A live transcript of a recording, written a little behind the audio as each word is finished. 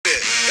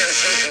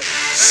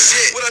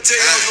Shit. What I tell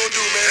you I was gonna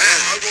do, man?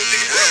 I was gonna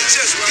dig your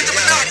chest right now. Get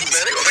the mountains,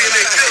 man. They gonna be in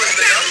their feelings,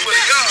 man. I swear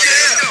to God.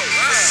 Yeah.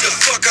 The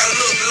fuck I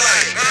look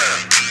like.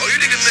 Oh, you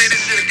niggas say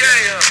this shit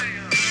again, huh?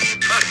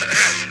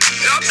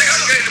 Y'all think I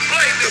came to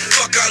play? The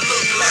fuck I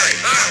look like.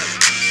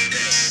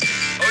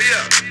 Oh,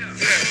 yeah.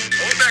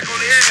 Hold back on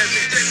the ass,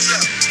 nigga. Check this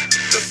out.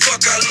 The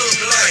fuck I look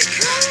like.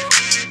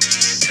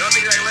 Y'all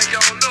niggas act like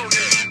y'all don't know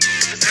this.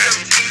 This is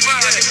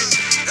 17.5, nigga.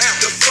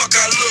 The fuck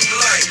I look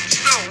like.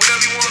 No,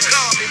 whatever you wanna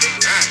call me,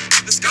 nigga.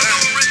 Y'all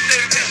know rich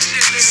niggas and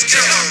shit,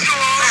 nigga.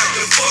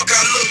 The fuck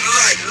I look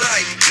like.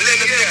 Let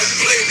a nigga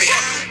play me.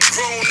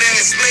 Grown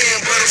ass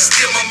man, but I'm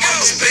still my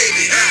mama's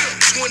baby.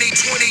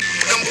 2020,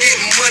 I'm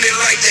getting money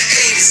like the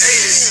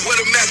 80s. Where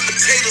the mashed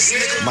potatoes,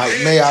 nigga. Mike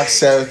Mayock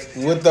said,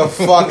 what the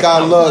fuck I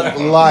look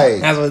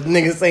like. That's what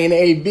niggas saying to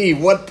AB.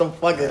 What the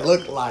fuck it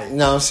look like? You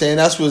know what I'm saying?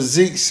 That's what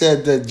Zeke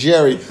said to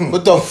Jerry.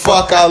 What the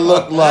fuck I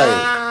look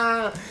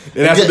like.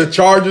 And that's what the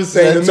Chargers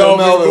saying to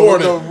Melvin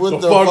Gordon.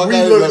 What the fuck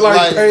we look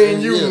like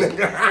paying you,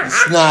 nigga?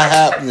 It's not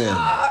happening.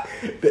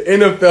 The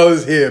NFL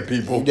is here,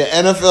 people. The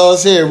NFL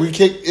is here.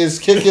 It's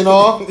kicking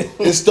off.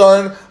 It's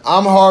starting.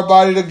 I'm hard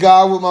body the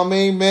guy with my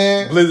main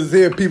man. Blizz is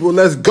here, people.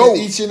 Let's go.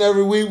 Each and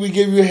every week we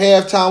give you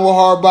halftime with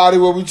hard body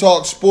where we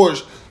talk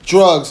sports,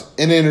 drugs,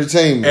 and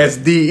entertainment.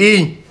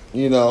 SDE.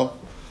 You know,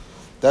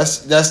 that's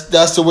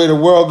the way the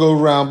world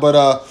goes around.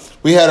 But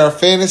we had our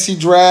fantasy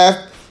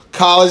draft.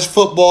 College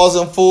football's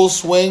in full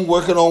swing,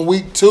 working on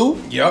week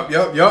 2. Yup.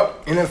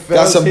 NFL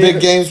got some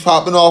big games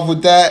popping off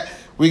with that.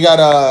 We got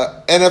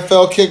a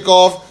NFL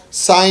kickoff,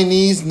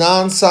 signees,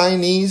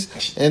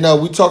 non-signees,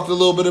 and we talked a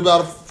little bit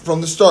about it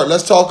from the start.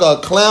 Let's talk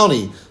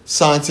Clowney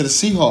signed to the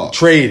Seahawks.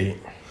 Traded.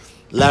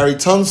 Larry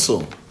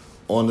Tunsil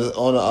on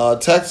the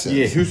Texans.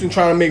 Yeah, Houston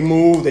trying to make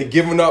moves. They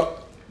giving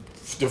up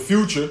the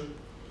future.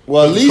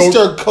 Well, at least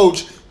their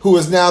coach, who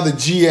is now the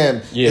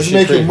GM, is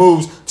making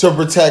moves to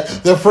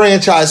protect the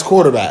franchise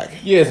quarterback.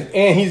 Yes,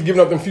 and he's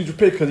giving up them future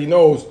picks because he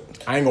knows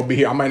I ain't going to be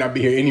here. I might not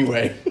be here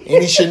anyway.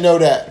 And he should know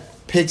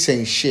that picks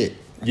ain't shit.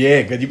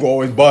 Yeah, because you can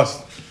always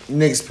bust.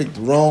 Niggas pick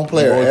the wrong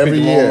player every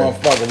year.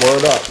 Motherfucker,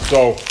 word up.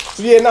 So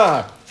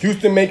yeah,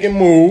 Houston making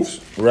moves.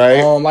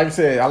 Right. Like I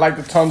said, I like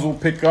the Tunsil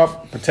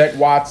pick-up, protect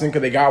Watson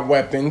because they got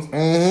weapons.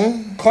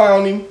 Mm-hmm.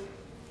 Clowney,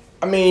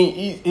 I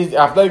mean, his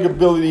athletic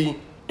ability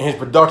and his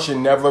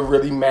production never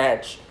really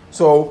match.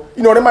 So,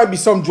 there might be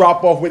some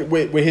drop-off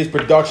with his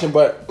production,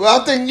 but... Well,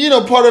 I think,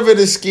 part of it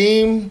is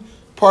scheme.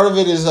 Part of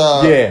it is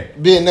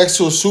being next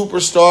to a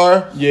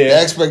superstar. Yeah. The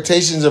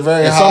expectations are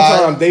very high.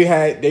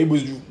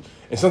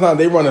 Sometimes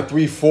they run a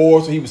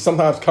 3-4, so he was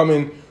sometimes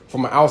coming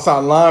from an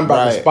outside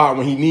linebacker spot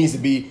when he needs to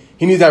be.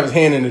 He needs to have his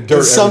hand in the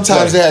dirt.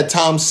 Sometimes they had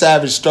Tom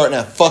Savage starting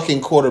at fucking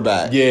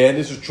quarterback. Yeah,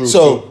 this is true.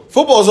 So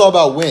football is all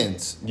about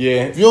wins.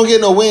 Yeah. If you don't get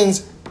no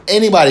wins,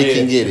 anybody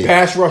can get it.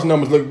 Pass rush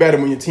numbers look better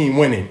when your team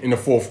winning in the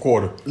fourth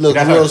quarter. Look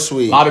real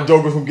sweet. A lot of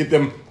jokers who get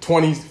them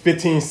 20,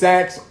 15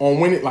 sacks on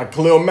winning, like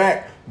Khalil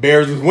Mack.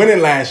 Bears was winning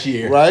last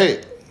year.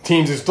 Right.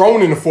 Teams is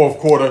throwing in the fourth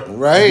quarter.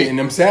 Right. Getting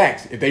them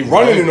sacks. If they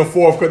running in the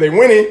fourth because they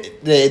winning.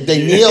 They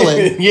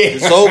kneeling.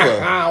 It's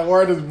over.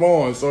 Word is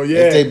born. So,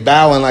 yeah. If they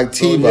bowing like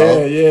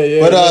Tebow.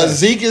 Yeah. But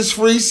Zeke is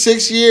free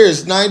 6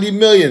 years, $90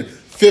 million,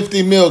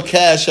 $50 million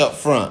cash up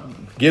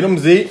front. Get him,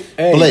 Zeke.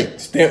 Hey, Blake.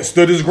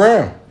 Stood his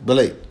ground.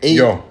 Blake. He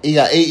got an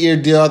 8-year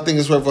deal. I think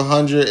it's worth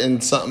 $100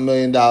 and something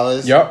million.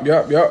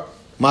 Yup.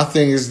 My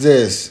thing is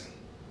this.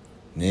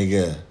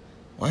 Nigga.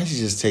 Why don't you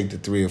just take the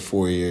 3 or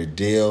 4 year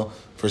deal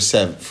for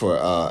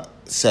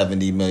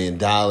 $70 million?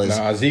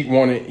 Nah, Zeke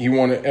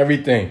wanted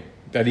everything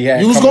that he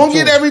had. You was gonna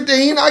get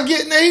everything. He not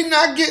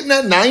getting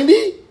that 90.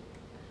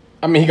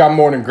 I mean, he got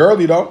more than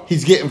Gurley though.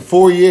 He's getting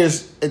 4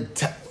 years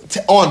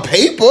on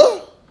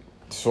paper.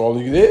 That's all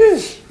it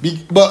is.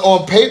 But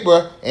on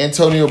paper,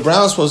 Antonio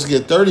Brown's supposed to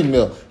get $30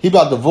 million. He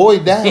about to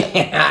void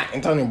that.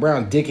 Antonio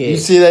Brown, dickhead. You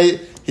see,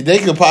 they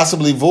could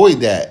possibly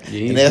void that,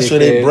 and that's where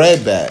they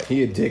bread back.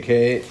 He a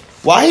dickhead.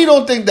 Why he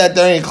don't think that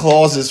there ain't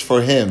clauses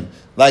for him,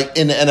 like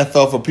in the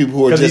NFL for people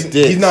who are just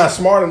dicks? He's not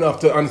smart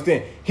enough to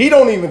understand. He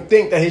don't even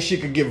think that his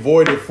shit could get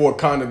voided for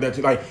conduct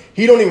that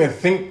he don't even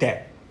think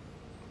that.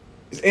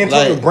 It's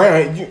Antonio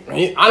Brown.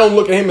 I don't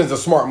look at him as a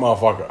smart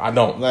motherfucker. I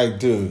don't.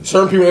 Dude.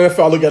 Certain people in the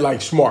NFL look at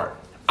like smart.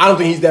 I don't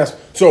think he's that.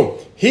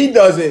 So he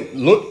doesn't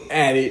look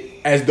at it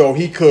as though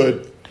he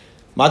could.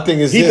 My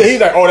thing is this.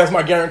 He's like, oh, that's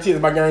my guarantee.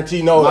 That's my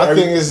guarantee. No. My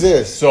thing is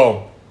this.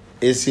 So.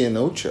 Is he an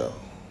Ocho?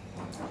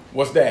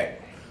 What's that?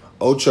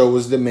 Ocho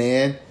was the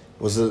man,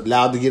 was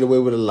allowed to get away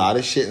with a lot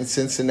of shit in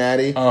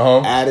Cincinnati.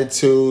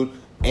 Attitude,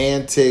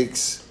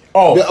 antics.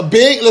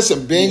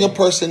 Being a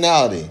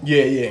personality.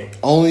 Yeah.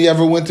 Only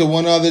ever went to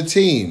one other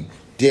team.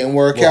 Didn't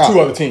work out. 2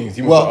 other teams.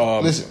 He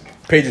went to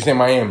Patriots in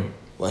Miami.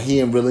 Well, he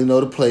didn't really know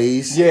the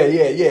plays.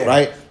 Yeah.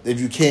 Right? If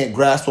you can't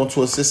grasp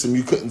onto a system,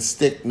 you couldn't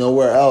stick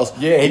nowhere else.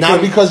 Yeah.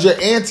 Not because your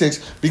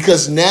antics,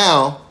 because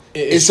now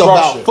it's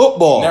about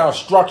football. Now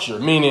structure,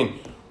 meaning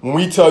when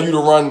we tell you to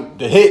run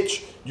the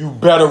hitch, you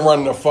better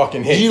run the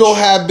fucking hitch. You don't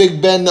have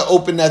Big Ben to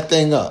open that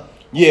thing up.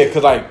 Yeah,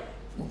 because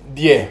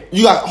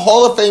You got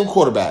Hall of Fame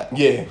quarterback.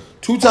 Yeah.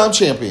 2-time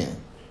champion.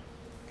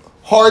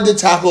 hard to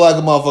tackle like a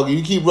motherfucker.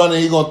 You keep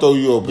running, he gonna throw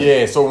you open.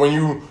 Yeah, so when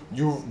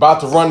you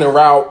about to run the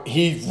route,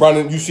 he's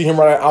running. You see him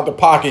running out the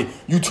pocket.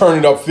 You turn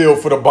it upfield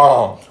for the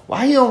bomb.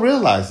 Why he don't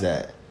realize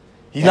that?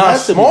 He's not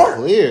smart.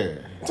 To be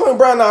clear. Tony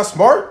Brown not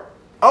smart.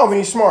 I don't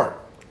think he's smart.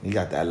 He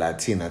got that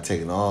Latina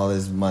taking all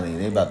his money.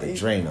 They about to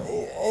drain him.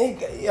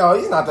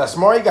 He's not that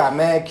smart. He got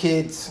mad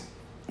kids.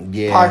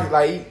 Yeah. Pocket,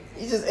 like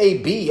he's just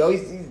AB. Yo,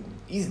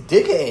 he's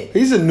dickhead.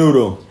 He's a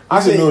noodle.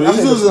 He's He's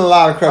losing a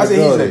lot of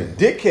credibility. I say he's a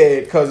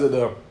dickhead because of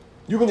the.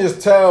 You can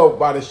just tell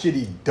by the shit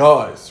he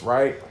does,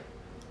 right?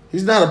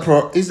 He's not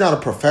a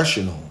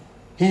professional.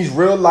 He's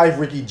real life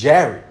Ricky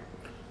Jarrett.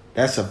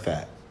 That's a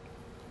fact.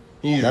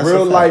 He's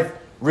real life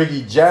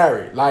Ricky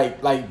Jarrett.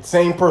 Like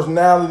same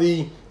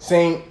personality,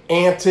 same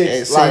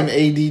antics, same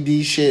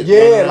ADD shit.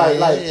 Yeah,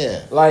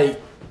 like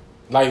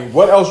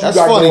what else you That's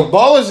got funny. going?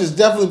 Ballers is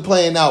definitely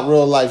playing out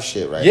real life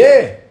shit right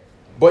Yeah.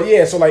 But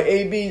yeah, so like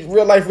AB,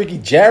 real life Ricky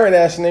Jarrett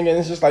ass nigga, and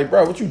it's just like,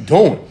 bro, what you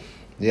doing?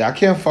 Yeah, I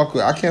can't fuck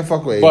with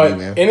AB, But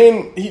man. and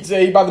then he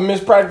said he about to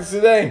miss practice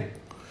today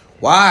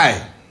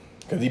Why?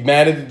 because he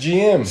mad at the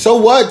GM. So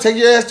what? Take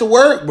your ass to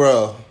work,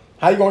 bro.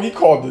 How you gonna? He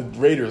called the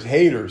Raiders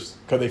haters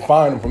because they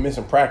fined him for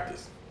missing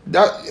practice.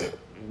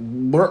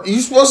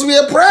 You supposed to be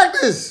at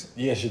practice.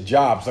 Yeah, it's your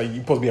job. It's like you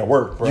supposed to be at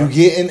work, bro. You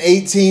getting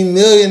 $18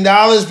 million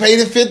paid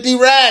in 50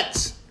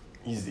 racks.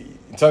 I'm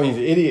telling you, he's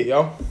an idiot,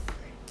 yo.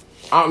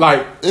 I'm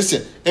like,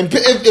 Listen, and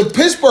if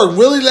Pittsburgh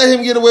really let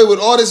him get away with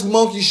all this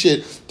monkey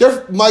shit,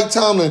 Mike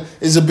Tomlin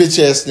is a bitch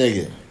ass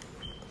nigga.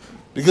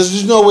 Because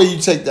there's no way you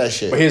take that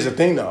shit. but here's the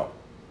thing though,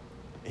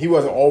 he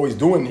wasn't always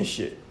doing this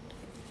shit.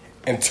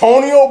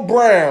 Antonio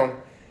Brown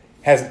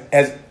has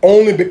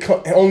only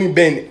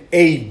been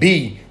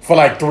AB for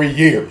like 3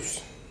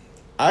 years.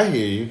 I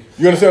hear you.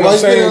 You understand what I'm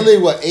He's been in saying? the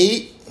league, what,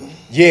 8?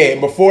 Yeah,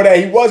 before that,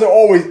 he wasn't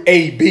always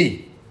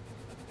AB.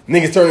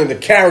 Niggas turn into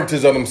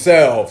characters of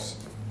themselves.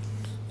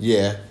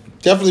 Yeah.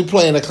 Definitely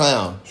playing a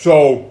clown.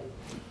 So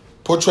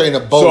Portraying a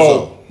bozo.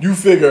 So you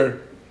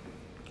figure,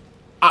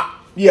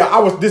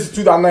 this is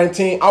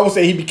 2019. I would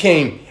say he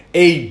became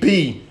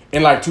AB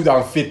in like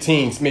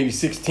 2015, maybe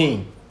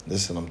 16.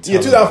 Listen, I'm telling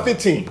you.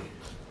 2015.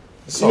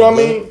 It's You know all what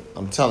I good. mean?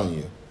 I'm telling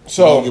you.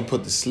 So- you get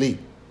put to sleep.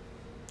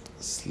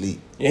 Sleep.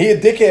 Yeah, he a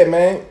dickhead,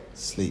 man.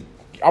 Sleep.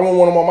 I wouldn't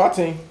want him on my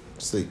team.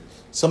 Sleep.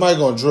 Somebody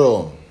gonna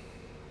drill him.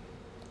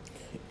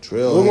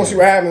 Drill We're him. gonna see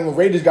what happens. The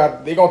Raiders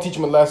they gonna teach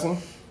him a lesson.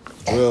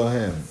 Drill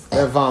him.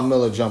 Let Von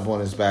Miller jump on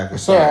his back or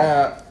something.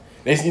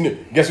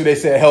 Guess what they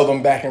said held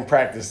him back in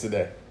practice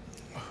today?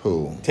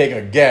 Who? Take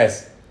a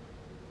guess.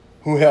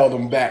 Who held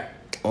him back?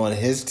 On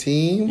his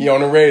team? He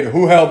on the Raiders.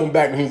 Who held him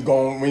back when he's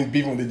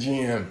beefing with the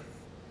GM?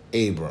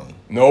 Abram.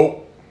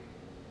 Nope.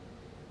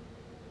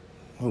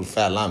 Who?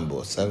 Fat Line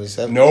Boy,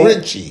 77? Nope.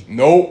 Richie.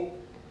 Nope.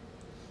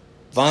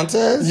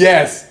 Vontez?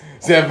 Yes.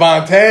 Said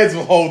Vontez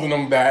was holding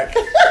him back.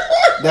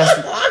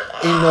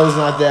 He knows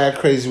not that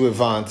crazy with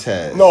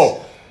Vontez.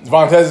 No.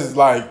 Vontez is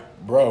like,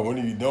 bro, what are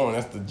you doing?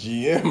 That's the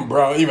GM,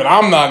 bro. Even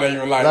I'm not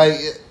even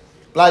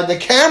Like the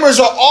cameras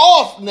are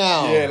off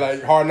now. yeah,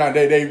 like Hard Knock.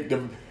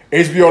 The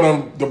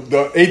HBO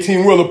the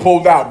 18-wheeler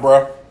pulled out,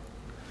 bro.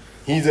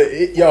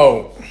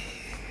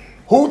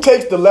 Who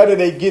takes the letter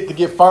they get to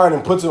get fined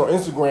and puts it on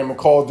Instagram and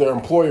calls their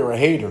employer a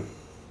hater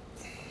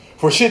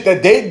for shit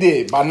that they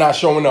did by not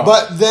showing up?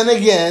 But then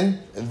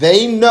again,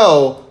 they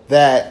know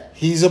that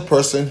he's a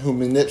person who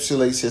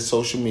manipulates his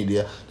social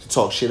media to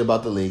talk shit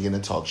about the league and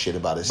to talk shit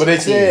about his But they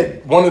team.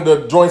 said one of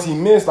the joints he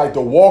missed, like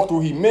the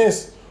walkthrough he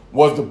missed,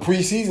 was the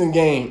preseason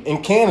game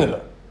in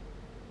Canada.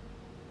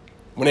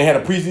 When they had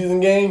a preseason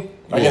game,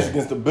 I guess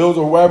against the Bills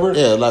or whoever.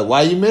 Yeah, like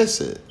why you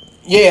miss it?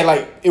 Yeah,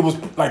 like it was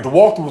like the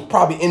walkthrough was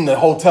probably in the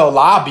hotel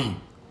lobby.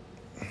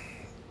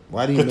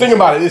 Why do you Because miss think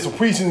about it, it's a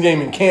preseason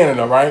game in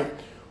Canada, right?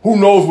 Who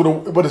knows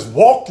what it's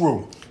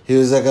walkthrough? He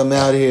was like, I'm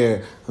out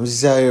here. I'm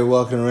just out here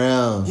walking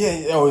around. Yeah,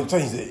 yo, he's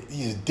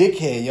a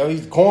dickhead, yo.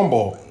 He's a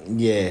cornball.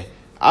 Yeah.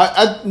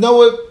 I know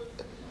what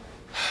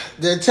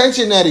the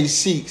attention that he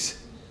seeks,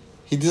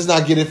 he does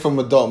not get it from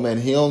adult men.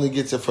 He only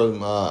gets it from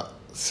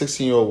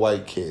 16-year-old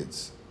white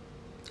kids.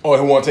 Oh,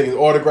 he want to take his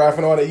autograph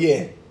and all that?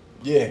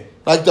 Yeah.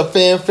 Like the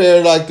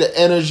fanfare, like the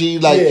energy,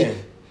 like Yeah.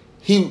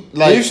 he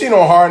like You seen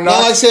on Hard Knocks?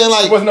 Not like saying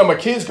like there wasn't number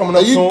kids coming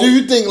up do soon.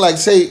 you think like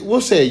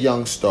we'll say a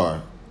young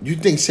star? You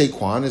think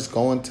Saquon is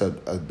going to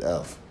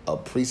a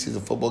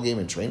preseason football game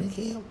and training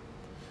camp?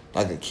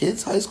 Like a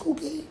kid's high school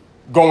game?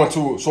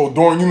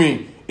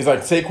 It's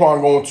like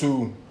Saquon going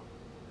to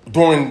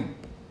during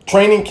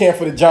training camp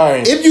for the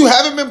Giants. If you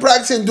haven't been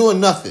practicing doing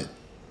nothing.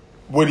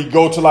 Would he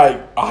go to like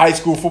a high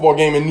school football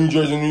game in New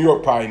Jersey, New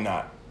York? Probably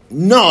not.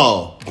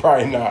 No.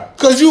 Probably not.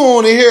 Because you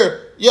want to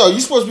hear, you're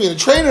supposed to be in the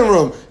training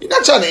room. You're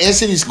not trying to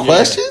answer these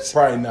questions.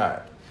 Probably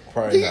not.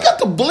 You got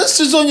the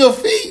blisters on your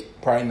feet.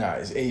 Probably not.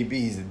 It's AB.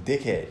 He's a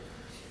dickhead.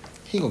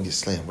 He gonna get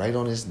slammed right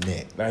on his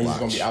neck. Now he's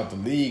gonna be out the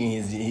league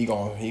and he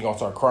gonna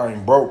start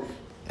crying broke.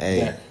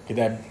 Hey,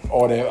 get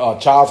all that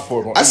child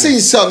support. I seen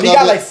something. He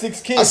got like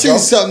 6 kids. I seen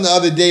something the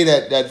other day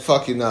that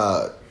fucking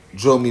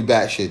drove me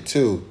back shit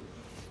too.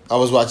 I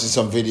was watching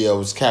some video. It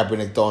was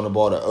Kaepernick throwing the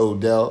ball to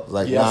Odell,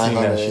 like Yeah, I seen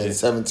that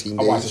shit. 917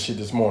 I watched the days. shit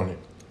this morning.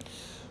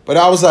 But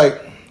I was like,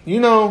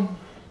 I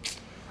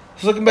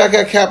was looking back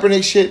at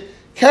Kaepernick shit.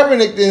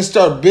 Kaepernick didn't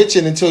start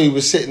bitching until he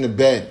was sitting the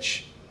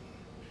bench.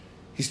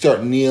 He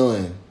started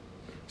kneeling,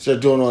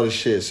 started doing all this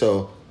shit.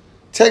 So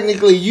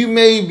technically, you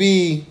may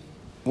be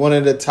one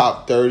of the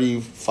top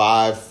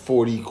 35,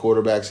 40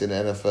 quarterbacks in the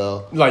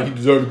NFL. Like, you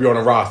deserve to be on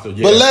the roster.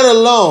 Yeah. But let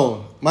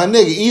alone, my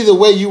nigga, either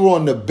way, you were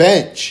on the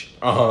bench.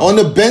 Uh-huh. On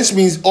the bench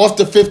means off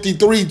the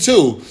 53,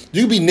 too.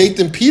 You could be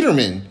Nathan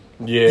Peterman.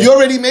 Yeah. You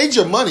already made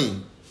your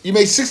money. You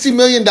made $60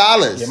 million.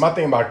 Yeah, my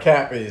thing about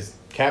Cap is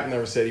Cap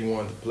never said he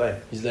wanted to play.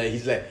 He's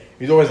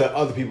always let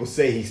other people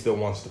say he still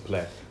wants to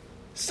play.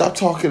 Stop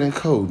talking in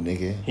code,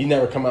 nigga. He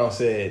never come out and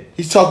said,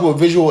 He's talking with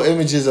visual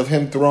images of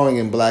him throwing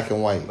in black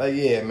and white. like,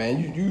 yeah,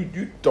 man,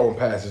 you throwing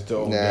passes to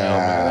Odell,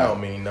 man. That don't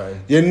mean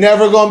nothing. You're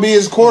never going to be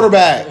his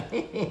quarterback.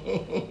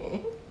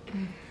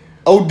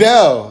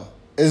 Odell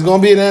is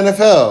going to be in the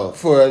NFL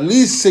for at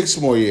least 6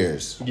 more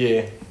years.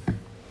 Yeah.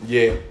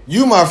 Yeah.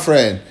 You, my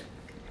friend,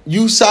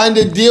 you signed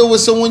a deal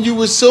with someone you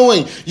were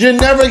suing. You're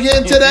never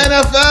getting to the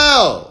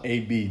NFL.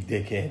 AB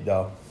dickhead,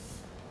 dog.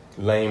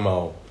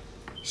 Lame-o.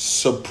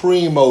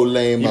 Supremo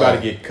lame. You about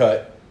to get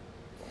cut.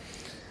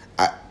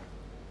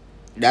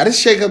 That'll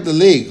shake up the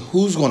league.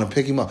 Who's going to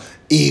pick him up?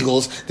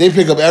 Eagles. They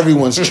pick up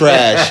everyone's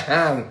trash.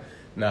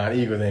 Nah, the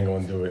Eagles ain't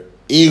going to do it.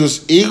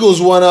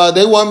 Eagles won.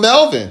 They won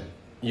Melvin.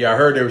 Yeah, I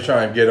heard they were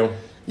trying to get him.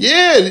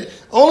 Yeah, you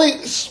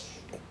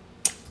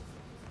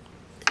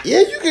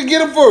could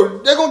get him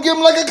they're going to give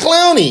him like a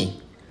Clowney.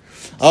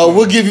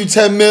 We'll give you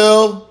 10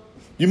 mil.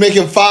 You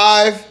making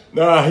 5?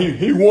 Nah,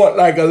 he want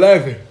like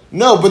 11.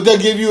 No, but they'll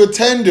give you a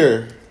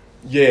tender.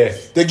 Yeah.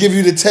 They'll give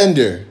you the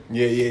tender.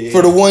 Yeah.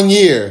 For the 1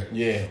 year.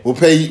 Yeah. We'll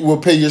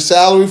pay your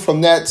salary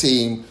from that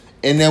team,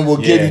 and then we'll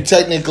give you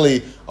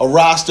technically a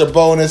roster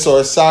bonus or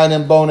a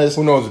signing bonus.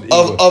 Who knows?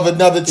 Of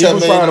another 10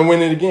 Eagles million. trying to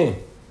win it again.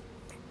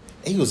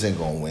 Eagles ain't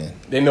gonna win.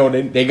 They know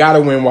they got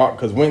to win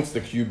because Wentz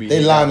the QB.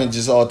 They linemen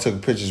just all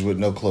took pictures with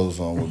no clothes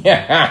on,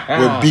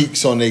 with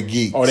beaks on their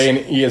geeks. Oh, they in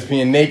the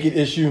ESPN naked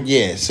issue?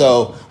 Yeah,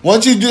 so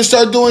once you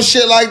start doing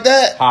shit like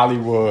that,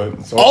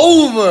 Hollywood. So,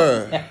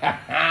 over.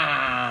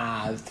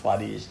 it's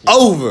funny as shit.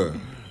 Over.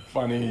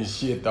 Funny as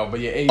shit, though. But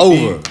yeah, AB,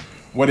 Over.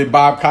 What did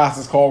Bob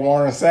Costas call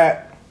Warren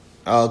Sapp?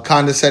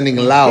 Condescending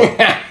loud.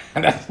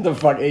 That's what the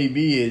fuck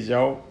AB is,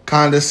 yo.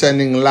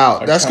 Condescending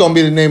loud. That's gonna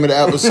be the name of the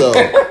episode.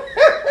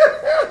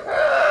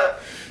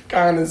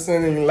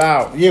 Condescending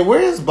loud. Yeah, where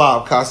is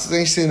Bob Costas?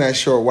 Ain't seen that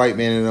short white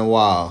man in a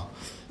while.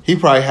 He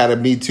probably had a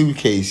Me Too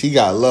case. He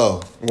got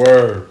low.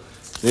 Word.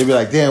 They be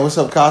like, damn, what's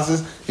up,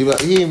 Costas? He be like,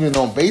 he ain't even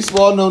on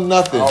baseball, no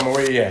nothing. I don't know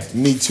where he at.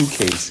 Me Too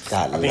case.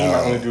 Got I think he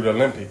might only low. do the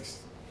Olympics.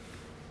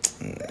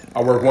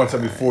 I work once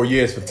every 4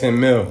 years for 10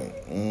 mil.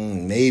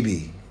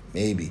 Maybe.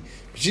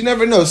 But you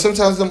never know.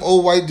 Sometimes them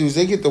old white dudes,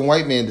 they get the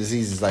white man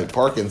diseases like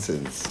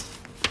Parkinson's.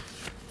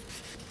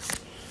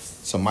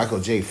 Some Michael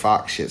J.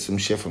 Fox shit. Some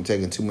shit from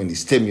taking too many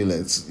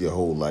stimulants your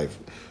whole life.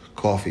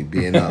 Coffee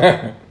being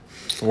up.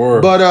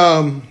 Word. But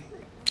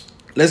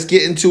let's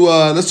get into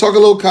let's talk a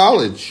little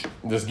college.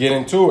 Just get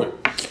into it.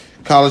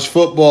 College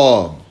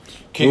football.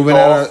 Kicked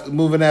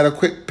Moving at a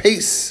quick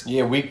pace.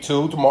 Yeah, week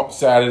 2 tomorrow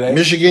Saturday.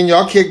 Michigan,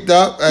 y'all kicked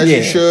up as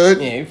you should.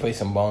 Yeah, we play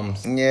some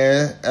bums.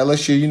 Yeah,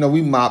 LSU,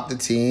 we mopped the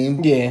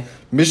team. Yeah.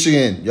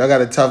 Michigan, y'all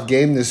got a tough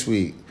game this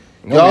week.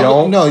 No, we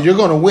don't. No, you're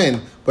gonna win,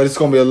 but it's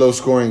gonna be a low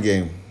scoring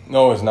game.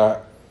 No, it's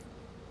not.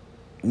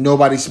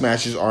 Nobody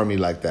smashes Army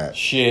like that.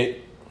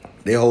 Shit.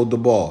 They hold the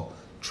ball.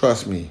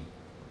 Trust me.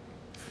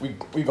 We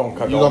gonna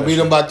cut. Y'all gonna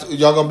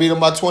beat them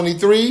by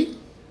 23?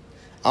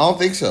 I don't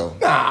think so.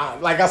 Nah,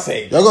 like I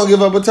say. Y'all gonna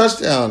give up a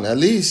touchdown at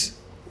least.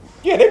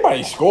 Yeah, they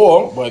might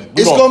score, but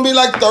It's gonna be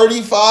like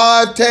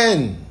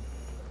 35-10.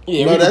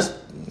 Yeah, No,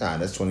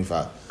 that's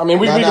 25. I mean,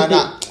 we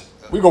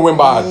gonna win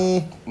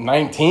by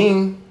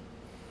 19.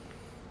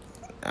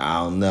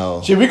 I don't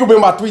know. Shit, we could win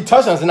by 3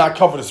 touchdowns and not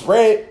cover the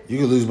spread. You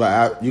could lose to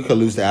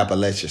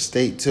Appalachia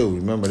State too.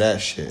 Remember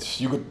that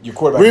shit. Your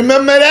quarterback.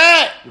 Remember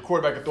that. Your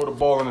quarterback can throw the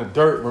ball in the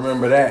dirt.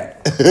 Remember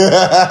that.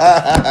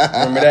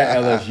 Remember that,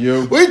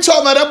 LSU. We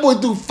talking about that boy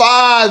threw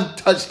 5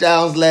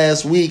 touchdowns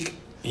last week.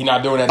 He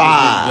not doing that this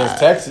week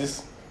against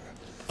Texas.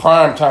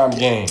 Prime time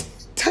game.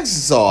 Texas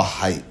is all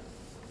hype.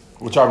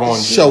 What y'all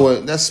going to do?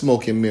 Showing that's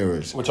smoke and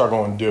mirrors. What y'all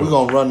going to do? We're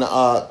gonna run the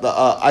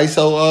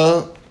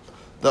ISO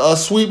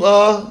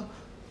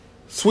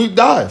sweep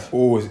dive.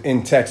 Oh, it's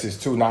in Texas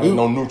too. Not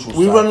no neutral.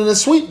 We site. running a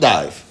sweep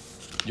dive.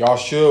 Y'all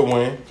should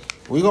win,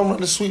 We gonna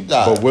run the sweep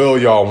dive. but will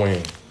y'all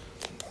win?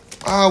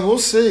 We'll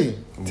see.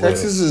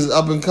 Texas is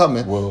up and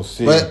coming. We'll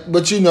see. But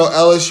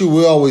LSU,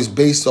 we're always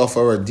based off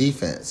of our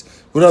defense.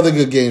 What other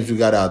good games we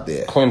got out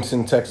there?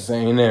 Clemson, Texas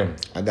A&M.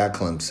 I got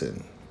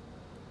Clemson.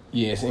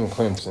 Yeah, it's in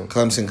Clemson.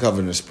 Clemson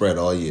covering the spread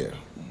all year.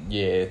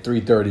 Yeah,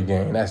 3:30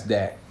 game. That's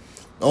that.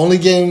 The only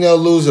game they'll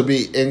lose will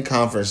be in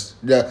conference.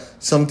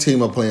 Some team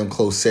will play them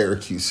close.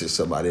 Syracuse or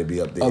somebody will be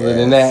up there. Other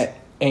than that,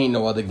 ain't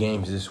no other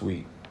games this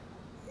week.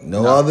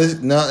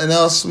 Nothing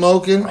else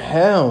smoking.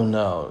 Hell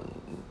no.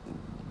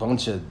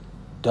 Bunch of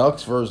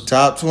Ducks versus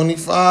Top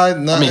 25,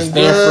 nothing Stanford.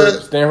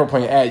 good. Stanford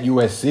playing at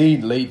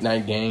USC, late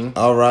night game.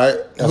 All right.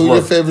 That's Who your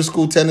worth- favorite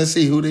school?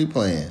 Tennessee. Who they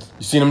playing?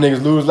 You seen them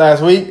niggas lose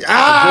last week?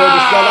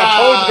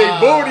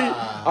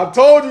 I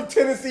told you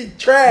Tennessee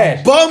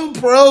trash. Bum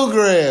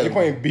program. They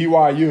playing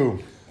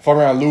BYU. Fuck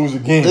around, lose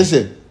again.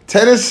 Listen,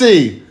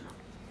 Tennessee,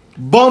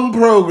 bum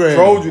program.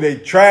 Told you they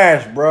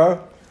trash, bruh.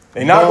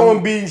 They not Bum-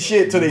 gonna be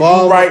shit till they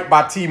bum- do right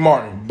by T.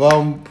 Martin.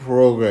 Bum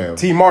program.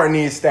 T. Martin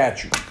needs a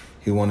statue.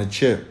 He won a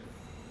chip.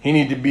 He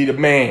need to be the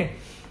man.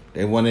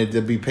 They wanted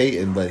to be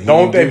Peyton, but he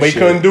Don't didn't they? do But he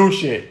shit. couldn't do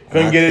shit.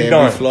 Couldn't get it Can't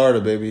done. be Florida,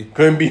 baby.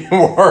 Couldn't be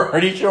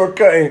word. He sure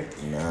couldn't.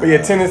 But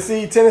yeah,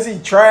 Tennessee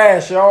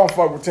trash. Y'all don't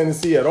fuck with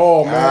Tennessee at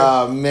all, man.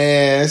 Ah,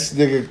 man, this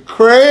nigga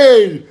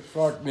crazy.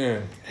 Fuck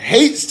them.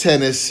 Hates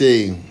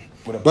Tennessee.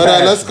 With a But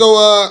passion. let's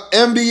go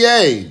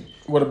NBA.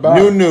 What about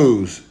New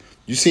news.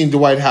 You seen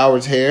Dwight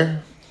Howard's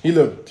hair? He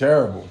looked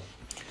terrible.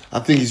 I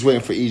think he's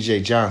waiting for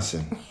E.J.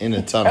 Johnson in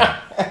the tunnel.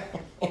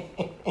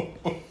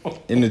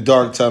 In the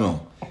dark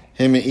tunnel.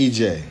 Him and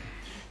E.J.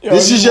 Yo,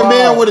 This you is your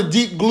man wild. with a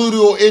deep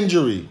gluteal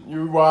injury.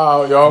 You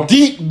wild, yo.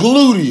 Deep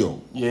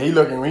gluteal. Yeah, he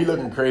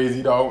looking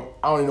crazy though.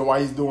 I don't even know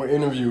why he's doing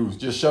interviews.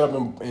 Just shut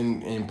up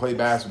and play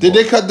basketball. Did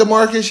they cut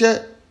DeMarcus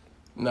yet?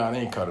 Nah, they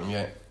ain't cut him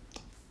yet.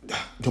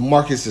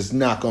 DeMarcus is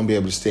not going to be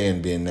able to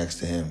stand being next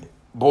to him.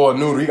 Boy,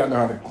 Noodle, he got to know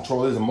how to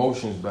control his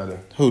emotions better.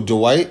 Who,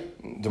 Dwight?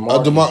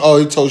 DeMarcus.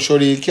 He told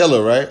Shorty he'd kill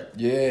her, right?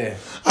 Yeah.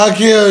 I'll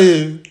kill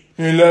you.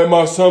 He let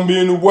my son be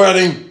in the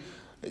wedding.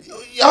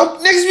 Y'all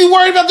niggas be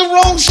worried about the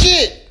wrong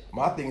shit.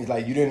 My thing is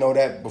like, you didn't know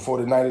that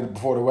before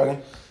the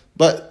wedding?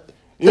 But,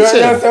 You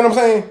listen, understand what I'm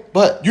saying?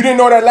 But- you didn't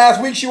know that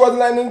last week she wasn't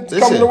letting him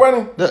come to the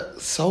wedding?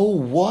 So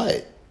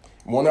what?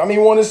 He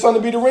wanted his son to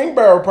be the ring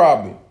bearer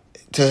probably.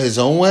 To his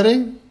own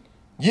wedding?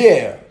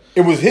 Yeah.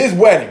 It was his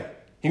wedding.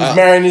 He was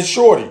marrying his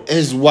shorty.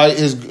 His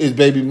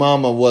baby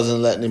mama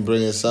wasn't letting him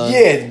bring his son?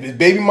 Yeah, his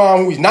baby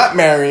mom, who he's not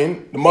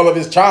marrying, the mother of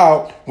his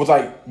child,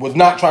 was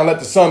not trying to let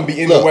the son be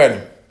in the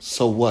wedding.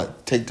 So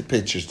what? Take the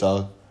pictures,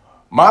 dog.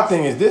 My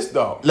thing is this,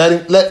 though.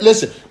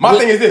 Listen. My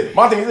thing is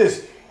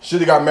this.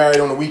 Should have got married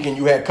on the weekend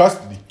you had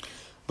custody.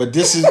 But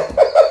this is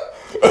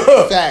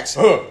facts.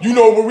 You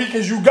know what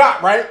weekends you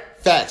got, right?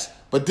 Facts.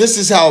 But this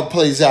is how it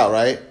plays out,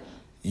 right?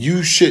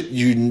 You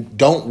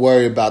don't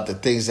worry about the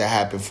things that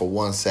happen for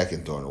 1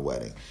 second during the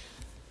wedding.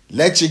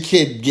 Let your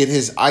kid get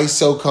his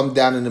ISO come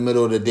down in the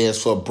middle of the dance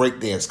floor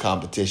breakdance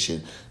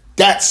competition.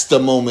 That's the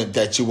moment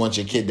that you want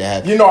your kid to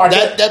have. You know, I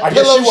that guess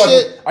pillow she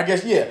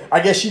wasn't. shit. I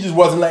guess she just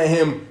wasn't letting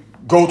him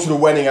go to the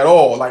wedding at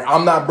all. Like,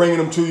 I'm not bringing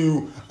him to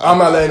you. I'm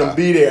not letting him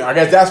be there. I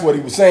guess that's what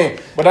he was saying.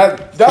 But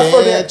that's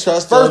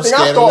first thing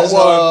I thought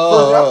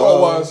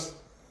was,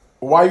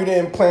 why you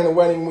didn't plan a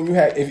wedding when you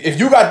had? If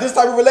you got this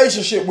type of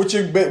relationship with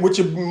your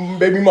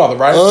baby mother,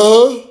 right?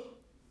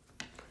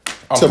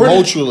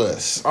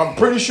 Tumultuous. I'm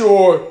pretty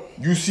sure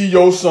you see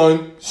your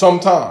son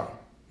sometime,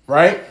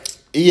 right?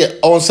 Yeah,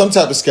 on some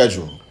type of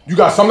schedule. You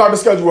got some type of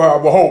schedule. I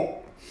would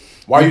hope.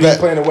 Why you didn't bet.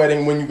 plan a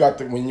wedding when you got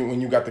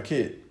the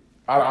kid?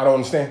 I don't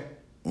understand.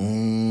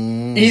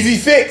 Easy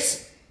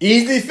fix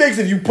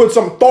if you put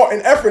some thought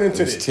and effort into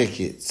Those this.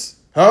 tickets.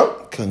 Huh?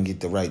 Couldn't get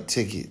the right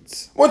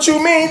tickets. What you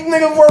mean?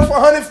 This nigga worth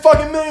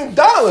 $100 million.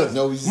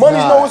 No, he's Money's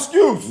not. no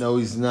excuse. No,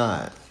 he's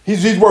not.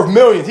 He's worth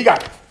millions. He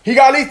got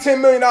at least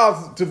 $10 million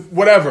to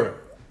whatever.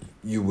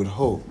 You would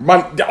hope.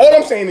 All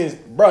I'm saying is,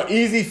 bro,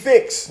 easy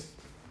fix.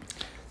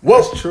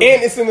 Well, That's true.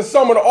 and it's in the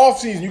summer, the off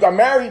season. You got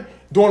married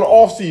during the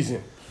off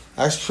season,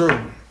 That's true.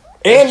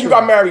 and you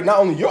got married not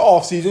only your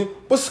off season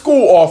but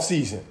school off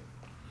season.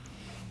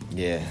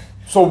 Yeah.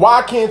 So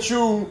why can't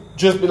you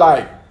just be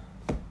like,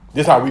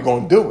 this how we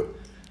gonna do it?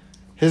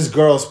 His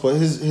girl's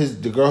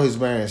the girl he's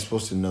marrying is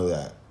supposed to know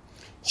that.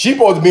 She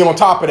supposed to be on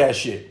top of that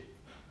shit.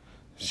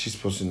 She's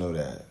supposed to know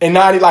that. And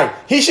now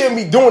he shouldn't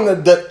be doing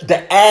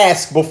the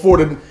ask before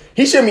the.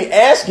 He shouldn't be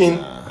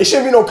asking. It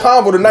shouldn't be no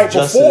convo the night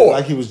before.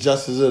 Like he was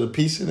justice of the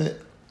peace in it.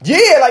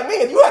 Yeah, like,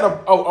 man, you had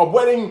a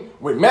wedding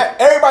with Matt.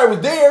 Everybody was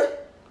there.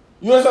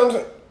 You understand what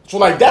I'm saying? So,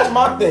 like, that's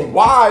my thing.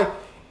 Why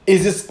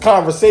is this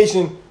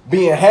conversation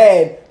being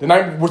had the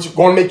night, which is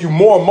going to make you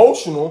more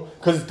emotional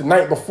because it's the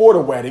night before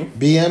the wedding?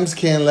 BMs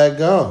can't let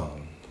go.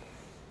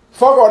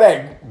 Fuck all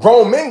that.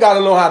 Grown men got to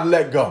know how to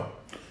let go.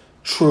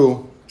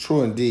 True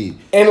indeed.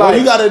 And well, like,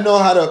 you got to know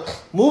how to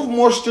move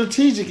more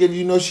strategic if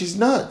you know she's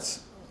nuts.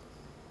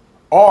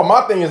 All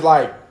my thing is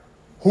like,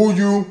 do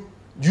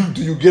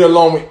you get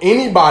along with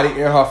anybody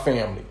in her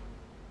family?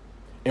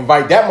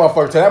 Invite that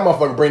motherfucker, tell that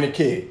motherfucker bring the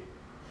kid.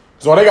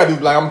 So all they gotta do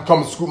is like, I'm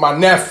coming to school with my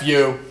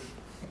nephew.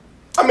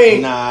 I mean,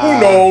 who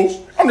knows?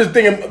 I'm just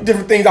thinking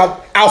different things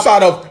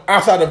outside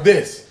of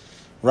this.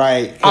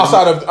 Right.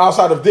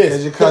 Outside of this.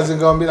 Because your cousin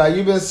gonna be like,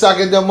 you been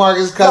sucking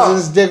DeMarcus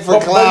Cousins' dick for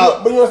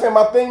clout. But you understand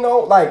my thing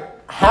though? Like,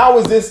 how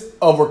is this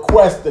a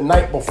request the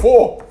night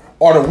before?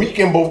 Or the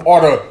weekend before,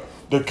 or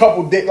the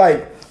couple days,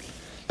 like.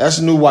 That's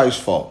new wife's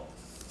fault.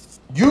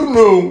 You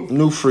knew.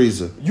 New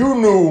freezer. You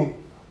knew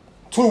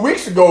 2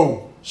 weeks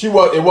ago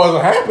it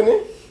wasn't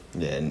happening.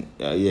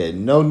 Yeah.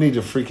 No need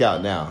to freak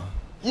out now.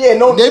 Yeah,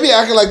 no. They be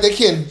acting like they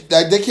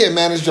can't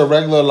manage their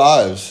regular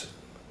lives.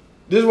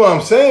 This is what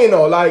I'm saying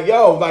though. Like,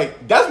 yo,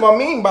 like that's what I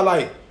mean by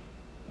like,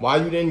 why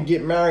you didn't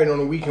get married on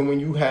the weekend when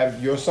you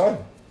have your son?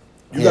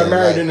 You got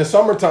married in the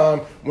summertime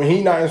when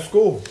he not in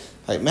school.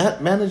 Like,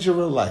 manage your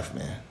real life,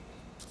 man.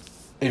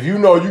 If you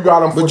know you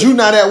got him, but you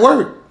not at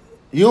work.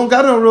 You don't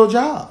got a real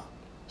job.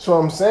 So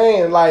I'm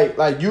saying,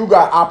 like you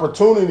got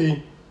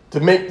opportunity to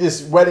make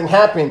this wedding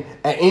happen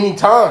at any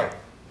time.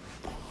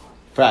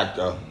 Fact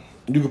though,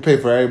 you can pay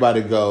for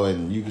everybody to go,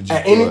 and you can just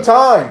at any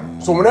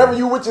time. So whenever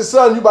you with your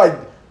son, you like,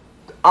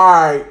 all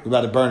right, we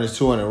about to burn this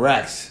 200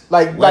 racks.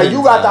 Like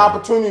you got the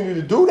opportunity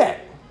to do that.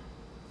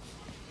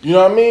 You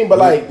know what I mean?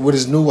 But what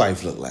his new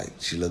wife look like?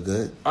 She look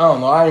good? I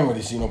don't know. I ain't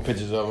really seen no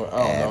pictures of her.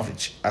 I don't know.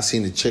 I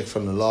seen the chick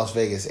from the Las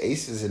Vegas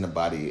Aces in the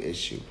body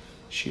issue.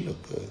 She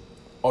look good.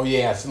 Oh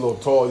yeah, she's a little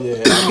tall.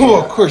 Yeah.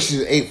 Well, of course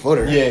she's an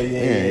 8-footer.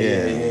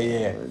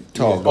 Yeah.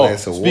 Tall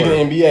glass of water. Speaking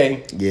of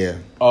NBA,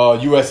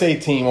 yeah. USA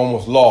team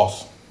almost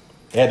lost.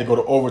 They had to go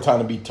to overtime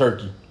to beat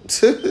Turkey.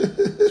 That's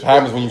what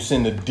happens when you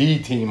send the D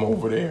team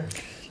over there.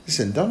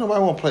 Listen, don't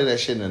nobody want to play that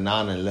shit in a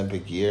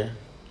non-Olympic year.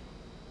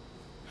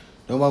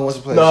 Nobody wants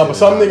to play. No, but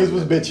some niggas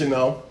was bitching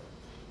though.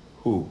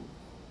 Who?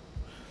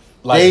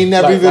 Like, they ain't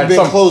never even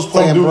been close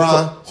playing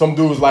Bron. Some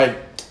dudes like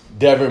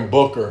Devin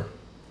Booker.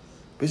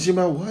 Bitching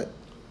about what?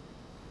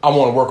 I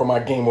want to work on my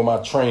game with my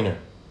trainer.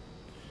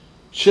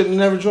 Shouldn't have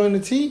never joined the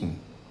team.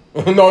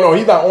 No,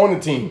 he's not on the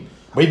team.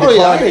 But he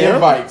declined the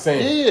invite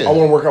saying, I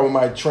want to work out with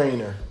my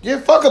trainer. Yeah,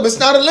 fuck him. It's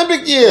not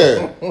Olympic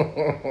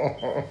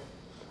year.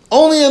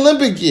 Only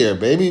Olympic year,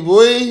 baby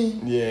boy.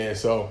 Yeah,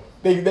 so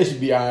they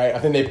should be all right. I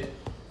think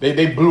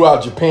they blew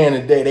out Japan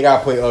today. They got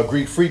to play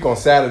Greek Freak on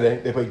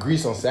Saturday. They play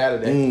Greece on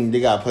Saturday.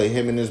 They got to play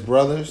him and his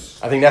brothers.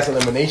 I think that's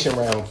elimination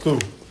round, too.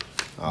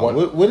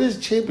 What is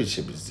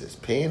championship is this?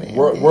 Pan Am?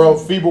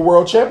 FIBA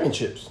World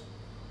Championships.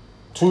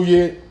 2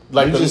 year.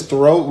 Like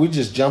we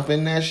just jump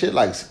in that shit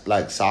like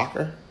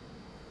soccer?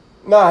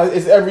 Nah,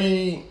 it's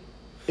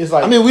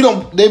like. I mean,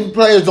 them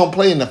players don't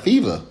play in the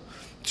FIBA.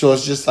 So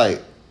it's just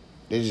like,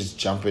 they just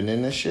jumping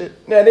in this shit?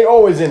 Yeah, they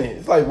always in it.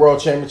 It's like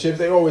World Championships.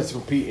 They always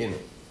compete in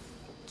it.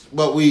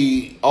 But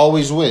we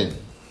always win.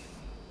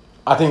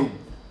 I think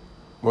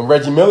when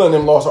Reggie Miller and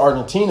them lost to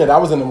Argentina,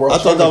 that was in the World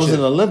Championships. I thought that was in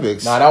the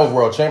Olympics. Nah, that was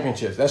World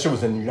Championships. That shit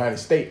was in the United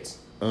States.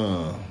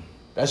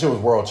 That shit was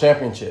World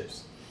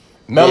Championships.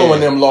 Melo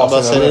and them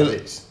lost in the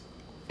Olympics.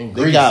 In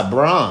Greece. They got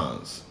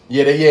bronze.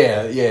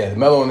 Yeah.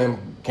 Melo and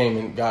them came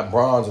and got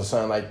bronze or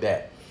something like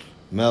that.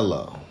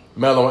 Melo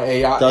and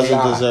AI.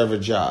 Doesn't deserve a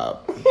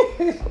job.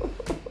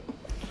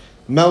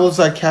 Melo's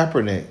like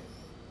Kaepernick.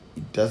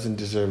 He doesn't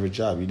deserve a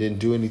job. You didn't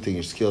do anything.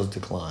 Your skills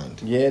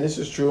declined. Yeah, this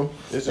is true.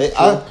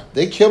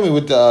 They kill me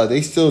with the.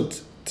 They still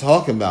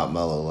talking about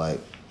Melo. Like,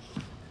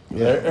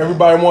 yeah.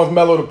 Everybody wants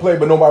Melo to play,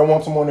 but nobody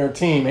wants him on their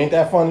team. Ain't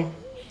that funny?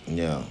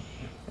 Yeah.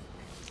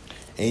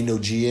 Ain't no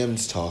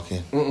GMs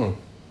talking.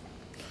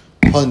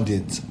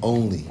 Pundits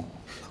only.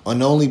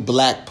 And only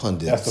black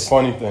pundits. That's the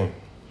funny thing.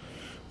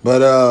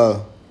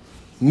 But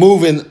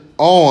moving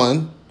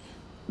on,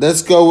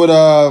 let's go with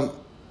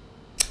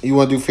you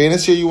want to do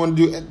fantasy or you want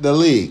to do the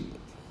league?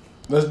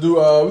 Let's do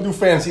we do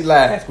fantasy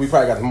last. We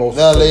probably got the most.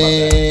 The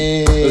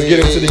league. Let's get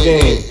into the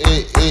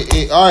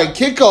game. All right,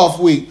 kickoff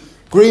week.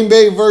 Green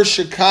Bay versus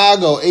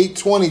Chicago,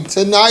 8:20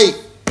 tonight.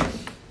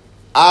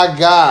 I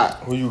got.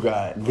 Who you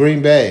got?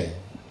 Green Bay.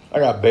 I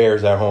got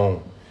Bears at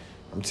home.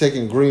 I'm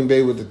taking Green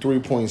Bay with the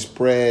 3-point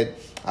spread.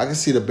 I can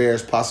see the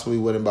Bears possibly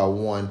winning by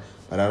 1,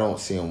 but I don't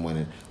see them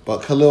winning.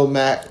 But Khalil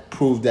Mack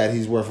proved that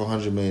he's worth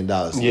 $100 million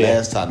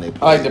last time they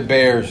played. I like the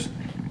Bears.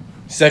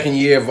 Second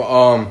year of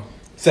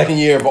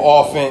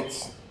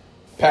offense.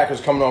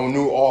 Packers coming on with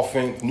new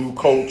offense, new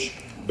coach.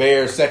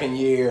 Bears second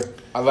year.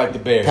 I like the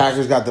Bears.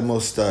 Packers got the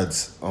most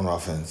studs on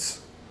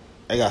offense.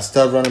 They got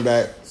stud running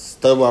back,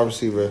 stud wide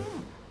receiver,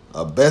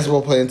 a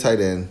basketball playing tight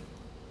end.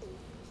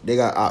 They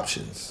got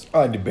options. I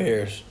like the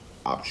Bears.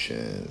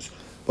 Options.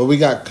 But we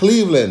got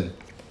Cleveland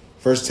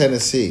versus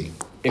Tennessee.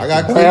 I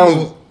got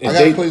Cleveland.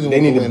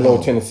 They need to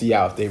blow Tennessee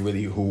out if they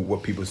really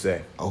what people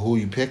say. Oh, who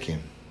you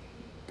picking?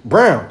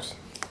 Browns.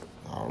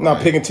 Right. I'm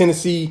not picking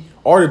Tennessee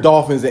or the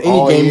Dolphins in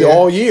any game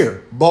all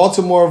year.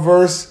 Baltimore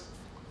versus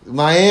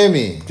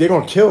Miami. They're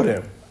going to kill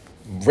them.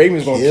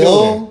 Ravens going to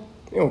kill them.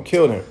 They're going to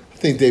kill them. I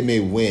think they may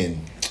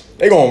win.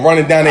 They're going to run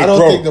it down their throat. I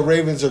don't think the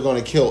Ravens are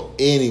going to kill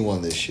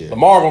anyone this year.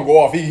 Lamar going to go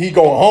off. He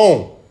going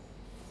home.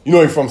 You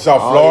know he's from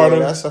South Florida.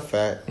 Yeah, that's a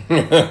fact.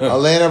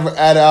 Atlanta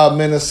at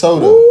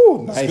Minnesota.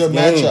 Ooh, nice good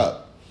game.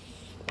 Matchup.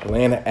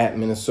 Atlanta at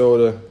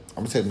Minnesota.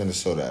 I'm going to take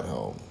Minnesota at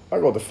home. I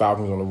go with the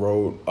Falcons on the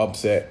road.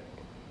 Upset.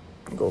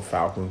 Go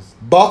Falcons.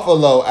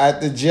 Buffalo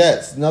at the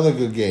Jets. Another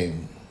good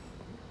game.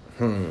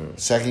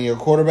 Second-year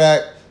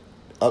quarterback.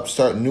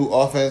 Upstart new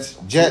offense.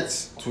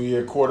 Jets.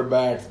 2-year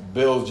quarterbacks.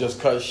 Bills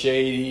just cut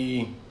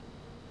Shady.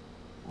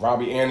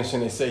 Robbie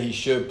Anderson, they say he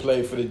should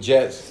play for the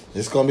Jets.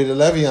 It's going to be the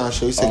Le'Veon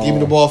show. He said, give me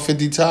the ball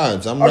 50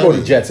 times. I'll go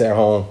to Jets at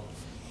home.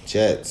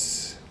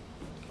 Jets.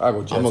 I'll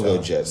go Jets. I'm going to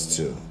go Jets,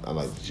 too. I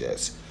like the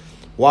Jets.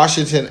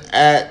 Washington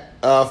at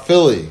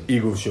Philly.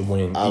 Eagles should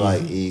win. I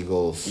like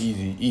Eagles.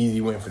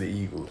 Easy win for the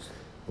Eagles.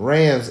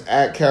 Rams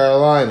at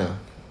Carolina.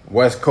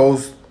 West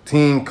Coast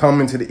team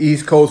coming to the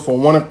East Coast for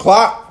 1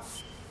 o'clock.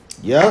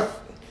 Yep.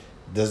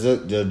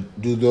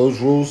 Do those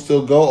rules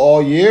still go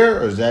all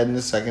year, or is that in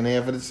the second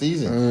half of the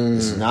season?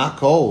 It's not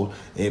cold.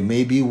 It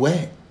may be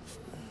wet.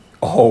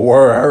 Oh,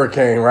 word,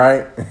 hurricane,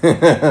 right?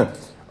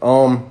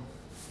 I'm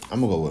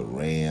gonna go with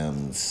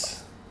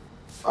Rams.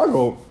 I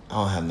don't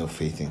have no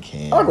faith in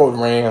Cam. I'll go with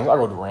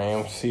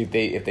Rams. See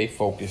if they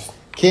focus.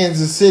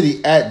 Kansas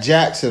City at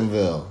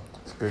Jacksonville.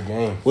 It's a good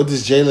game. What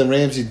does Jalen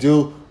Ramsey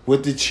do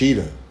with the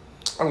cheetah?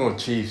 I'm going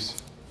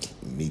Chiefs.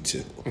 Me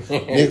too.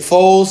 Nick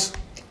Foles,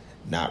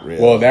 not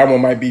really. Well, that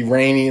one might be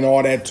rainy and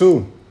all that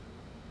too.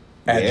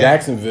 At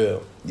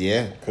Jacksonville.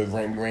 Yeah. Could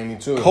rainy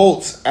too.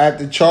 Colts at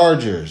the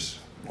Chargers.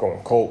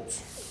 Going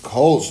Colts.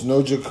 Colts,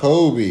 no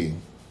Jacoby.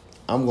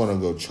 I'm going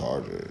to go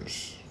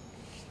Chargers.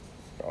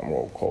 I'm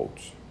going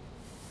Colts.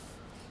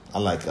 I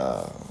like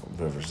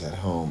Rivers at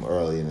home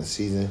early in the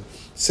season.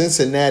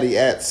 Cincinnati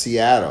at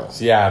Seattle.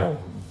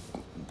 Seattle.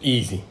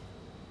 Easy.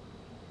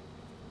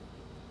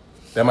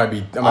 That might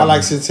be. I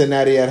like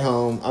Cincinnati at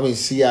home. I mean,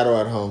 Seattle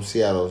at home.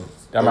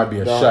 That might be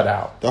a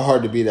shutout. They're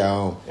hard to beat at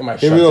home.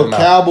 Here we go,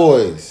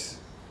 Cowboys.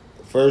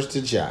 First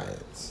to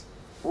Giants.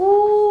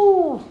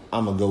 Woo.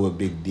 I'm going to go with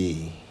Big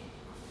D.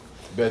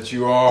 Bet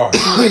you are.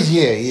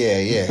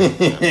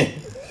 Yeah.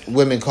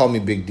 Women call me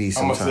Big D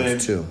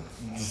sometimes, too.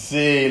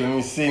 Let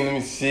me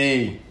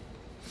see.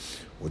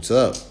 What's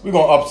up? We're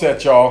going to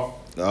upset y'all.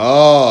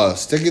 Oh,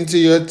 sticking to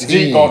your team.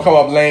 Zeke going to come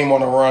up lame on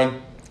the run.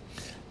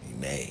 He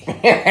may.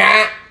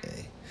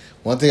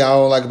 One thing I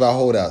don't like about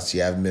holdouts,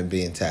 you haven't been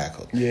being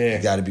tackled. Yeah.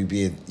 You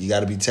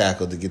gotta be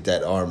tackled to get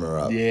that armor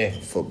up. Yeah.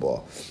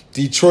 Football.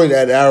 Detroit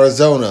at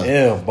Arizona.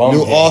 Yeah,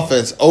 new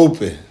offense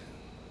open.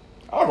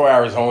 I'll go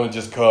Arizona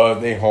just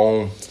cause they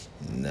home.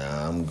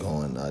 Nah, I'm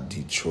going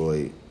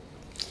Detroit.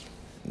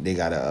 They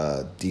got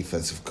a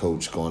defensive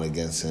coach going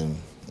against him.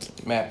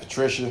 Matt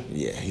Patricia.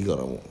 Yeah, he's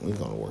gonna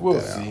work we'll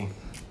that see. out.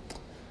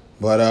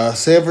 But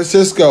San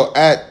Francisco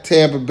at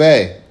Tampa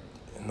Bay.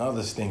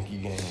 Another stinky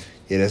game.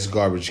 Yeah, that's a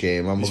garbage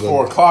game. I'm These gonna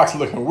 4 o'clock's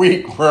looking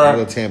weak, bro. I'm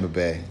gonna go Tampa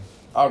Bay.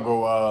 I'll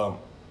go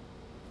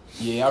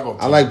Tampa.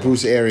 I like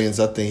Bruce Arians.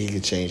 I think he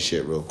could change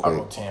shit real quick. I'll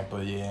go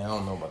Tampa, yeah. I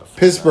don't know about the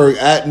Pittsburgh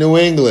at New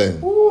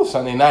England. Ooh,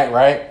 Sunday night,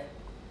 right?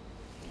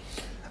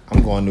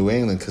 I'm going New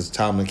England because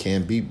Tomlin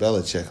can't beat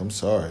Belichick. I'm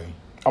sorry.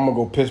 I'm going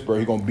to go Pittsburgh.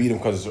 He's going to beat him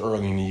because it's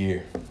early in the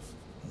year.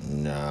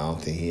 No, I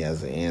don't think he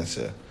has the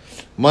answer.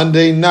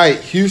 Monday night,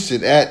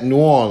 Houston at New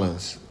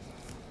Orleans.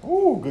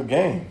 Ooh, good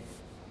game.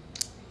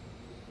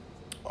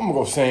 I'm going to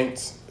go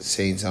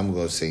Saints. I'm going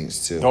to go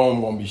Saints too.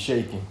 Dome going to be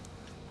shaking.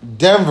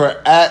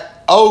 Denver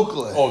at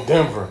Oakland. Oh,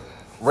 Denver.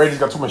 Raiders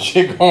got too much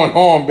shit going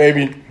on,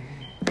 baby.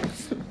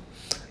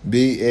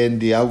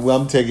 BND.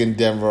 I'm taking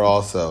Denver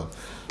also.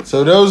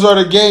 So those are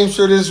the games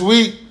for this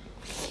week.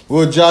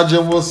 We'll judge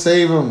them. We'll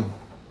save them.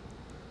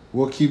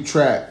 We'll keep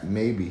track.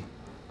 Maybe.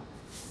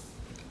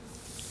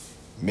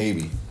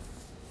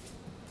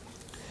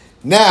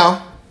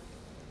 Now,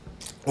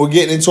 we're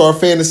getting into our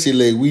fantasy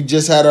league. We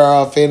just had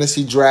our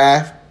fantasy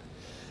draft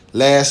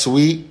last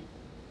week.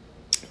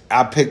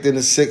 I picked in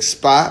the 6th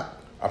spot.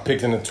 I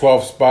picked in the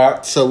 12th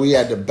spot. So we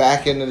had the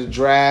back end of the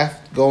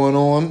draft going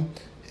on.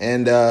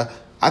 And I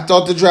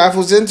thought the draft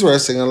was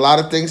interesting. A lot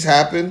of things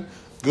happened.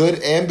 Good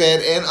and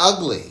bad and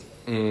ugly.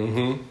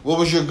 Mm-hmm. What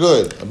was your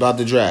good about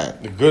the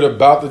draft? The good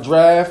about the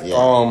draft?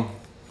 Yeah.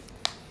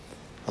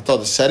 I thought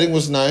the setting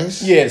was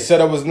nice. Yeah, the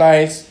setup was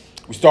nice.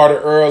 We started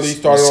early,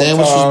 started on time.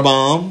 Sandwich was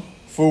bomb.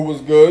 Food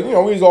was good. You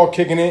know, we was all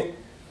kicking it.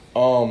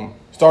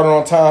 Started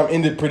on time,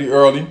 ended pretty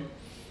early.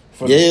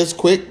 It's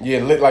quick.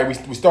 Yeah, like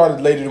we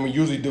started later than we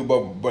usually do,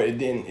 but it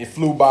didn't. It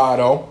flew by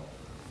though.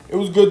 It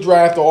was a good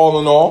draft all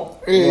in all.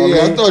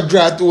 I thought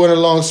draft went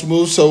along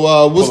smooth.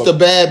 So what's the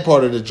bad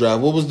part of the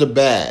draft? What was the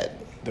bad?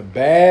 The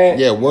bad?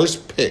 Yeah,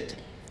 worst pick.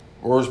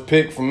 Worst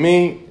pick for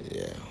me?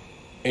 Yeah.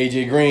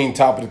 AJ Green,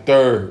 top of the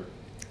 3rd.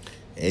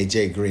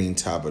 AJ Green,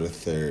 top of the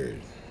 3rd.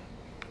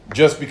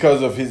 Just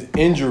because of his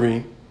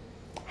injury,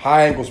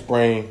 high ankle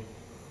sprain,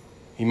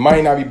 he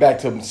might not be back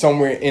to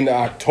somewhere in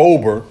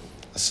October.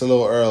 It's a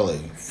little early.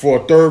 For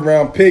a 3rd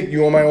round pick,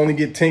 you might only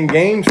get 10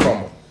 games from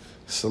him.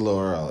 It's a little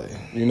early.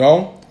 You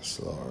know? It's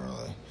a little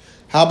early.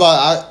 How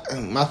about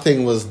my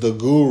thing was the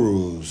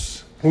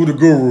gurus. Who the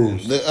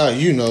gurus?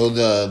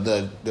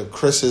 The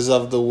Chris's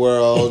of the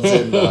world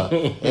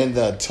and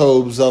the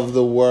Tobes of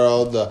the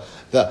world. The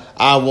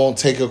I won't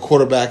take a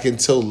quarterback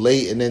until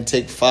late and then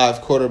take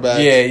 5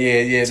 quarterbacks.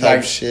 Yeah.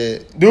 Type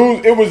shit.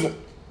 Dude, it was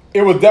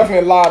definitely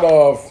a lot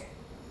of.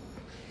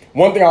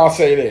 One thing I'll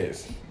say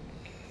is,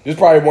 this is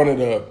probably one of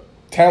the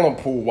talent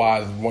pool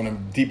wise one of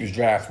the deepest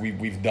drafts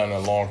we've done in a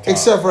long time.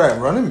 Except for that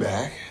running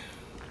back.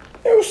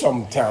 There was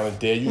some talent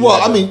there.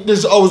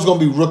 There's always going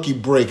to be rookie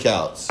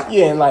breakouts.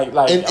 Yeah, and like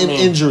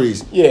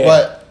injuries. Yeah,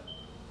 but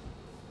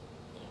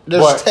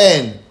there's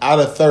 10 out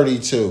of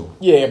 32.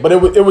 Yeah, but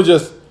it was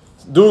just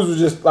dudes was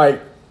just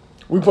like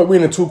we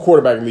in a 2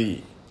 quarterback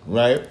league,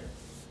 right?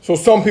 So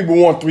some people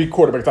want 3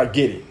 quarterbacks. I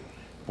get it,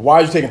 But why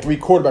are you taking 3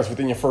 quarterbacks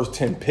within your first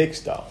 10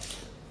 picks, though?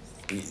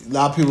 A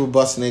lot of people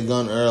busting their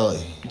gun early.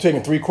 You're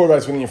taking 3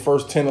 quarterbacks within your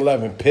first 10,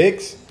 11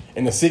 picks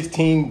in the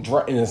 16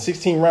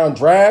 round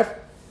draft.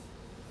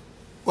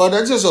 Well,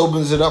 that just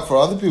opens it up for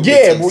other people.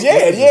 Yeah, well,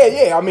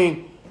 yeah. I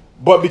mean,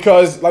 but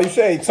because, like you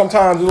say,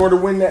 sometimes in order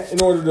to win that,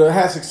 in order to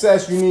have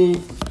success, you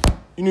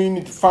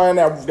need to find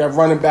that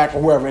running back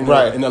or whoever in the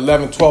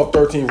 11th, 12th,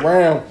 13th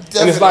round.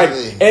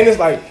 Definitely. And it's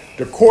like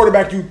the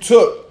quarterback you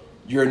took,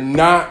 you're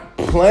not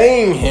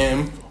playing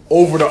him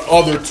over the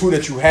other 2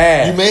 that you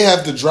had. You may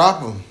have to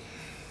drop him.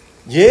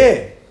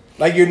 Yeah,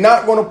 like you're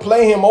not going to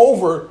play him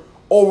over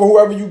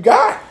whoever you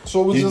got.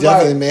 So it was You just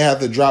definitely like, may have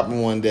to drop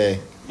him one day.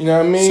 you know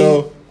what I mean?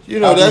 So, you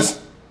know,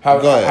 how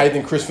Go ahead. you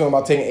think Chris feeling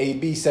about taking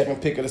AB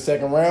second pick of the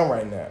second round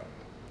right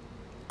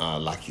now?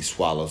 Like he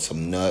swallowed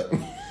some nut.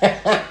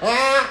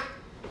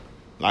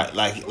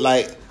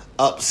 like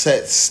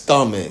upset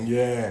stomach.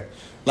 Yeah.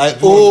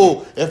 Like,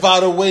 ooh, if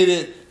I'd have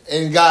waited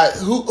and got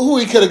who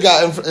he could have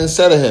gotten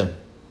instead of him.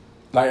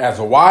 Like as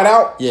a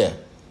wideout, Yeah,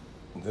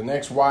 the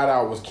next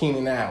wideout was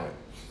Keenan Allen.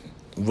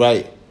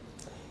 right.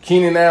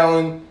 Keenan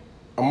Allen,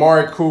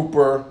 Amari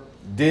Cooper,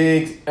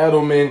 Diggs,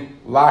 Edelman,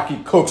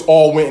 Lockie, Cooks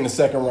all went in the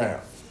second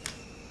round.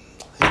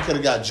 He could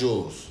have got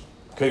Jules.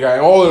 Okay, got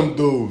all of them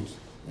dudes.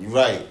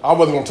 Right. I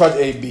wasn't gonna touch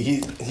AB.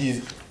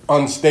 He's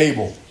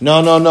unstable.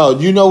 No.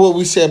 You know what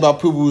we say about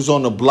people who's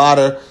on the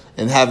blotter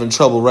and having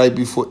trouble right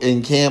before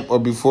in camp or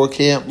before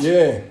camp?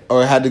 Yeah.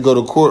 Or had to go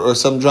to court or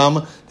some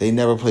drama? They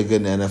never play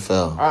good in the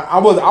NFL. I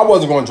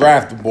wasn't gonna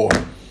draft the boy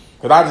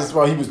because I just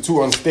felt he was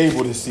too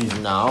unstable this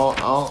season. No,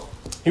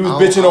 He was I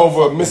don't bitching fuck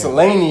over with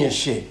miscellaneous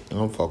shit. I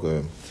don't fuck with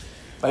him.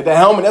 Like that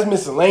helmet, that's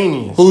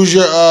miscellaneous. Who's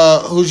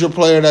your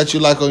player that you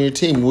like on your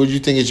team? What do you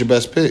think is your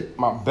best pick?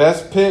 My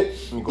best pick?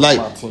 Let me go to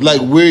my team.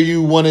 Like where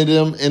you wanted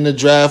him in the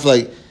draft,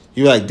 like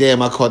you're like,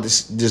 damn, I caught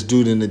this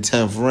dude in the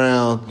 10th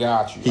round.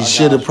 Got you. He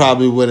should have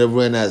probably would have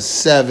went at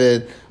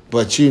 7,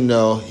 but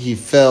he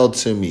fell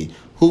to me.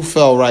 Who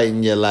fell right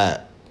in your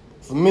lap?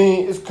 For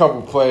me, it's a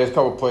couple players.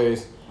 Go I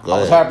was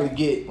ahead. happy to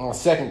get my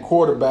second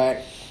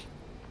quarterback,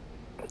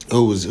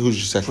 Who's your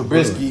second?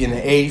 Trubisky, in the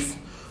 8th.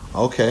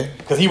 Okay.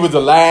 Because he was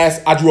the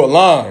last. I drew a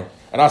line.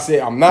 And I said,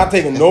 I'm not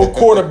taking no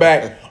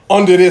quarterback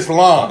under this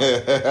line.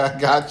 I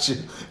got you.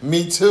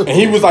 Me too. And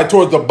he was like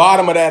towards the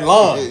bottom of that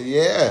line.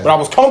 Yeah. But I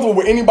was comfortable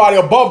with anybody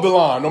above the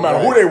line, no matter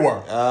who they were.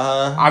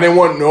 Uh-huh. I didn't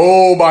want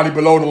nobody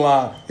below the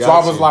line. So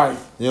I was like,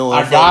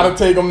 I gotta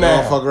take him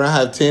now. Fuck around,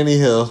 have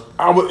Tannehill.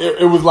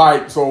 It was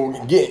like, so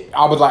again,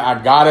 I was like,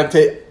 I gotta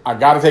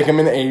take him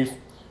in the 8th.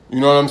 You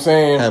know what I'm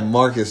saying? Have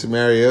Marcus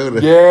Mariota.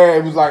 Yeah,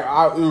 it was like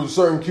it was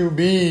certain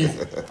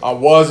QBs I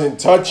wasn't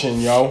touching,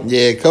 yo.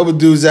 Yeah, a couple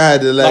dudes I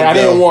had to let Like go. I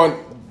didn't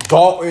want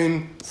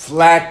Dalton,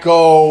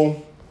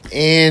 Flacco,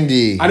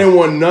 Andy. I didn't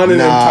want none of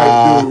them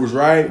type dudes,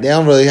 right? They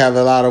don't really have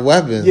a lot of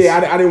weapons. Yeah,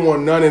 I didn't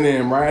want none of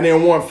them, right? I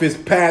didn't want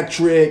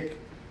Fitzpatrick,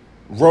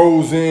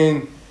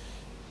 Rosen.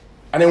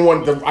 I didn't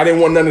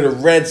want none of the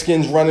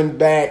Redskins running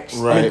backs,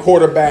 Right.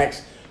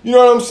 quarterbacks. You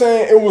know what I'm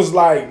saying? It was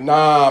like,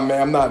 nah,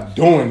 man, I'm not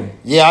doing it.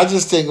 Yeah, I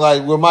just think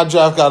like where my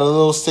draft got a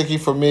little sticky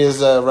for me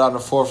is around the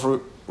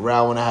 4th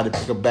round when I had to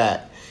pick a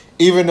back.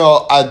 Even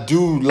though I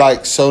do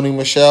like Sony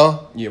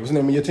Michel. Yeah, what's the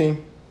name of your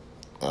team?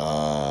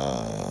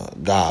 God.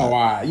 Oh, all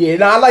right. Yeah,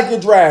 now I like your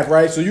draft,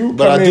 right? So you,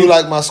 But I do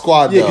like my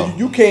squad yeah, though. 'cause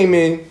you came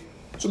in.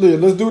 So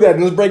let's do that.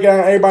 Let's break down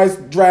everybody's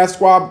draft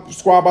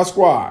squad by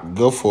squad.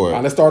 Go for All it.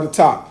 right, let's start at the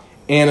top.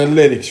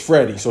 Analytics,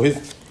 Freddie. So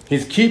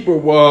his keeper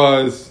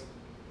was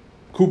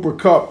Cooper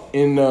Kupp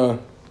in the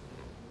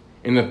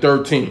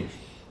 13th.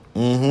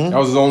 Mm-hmm. That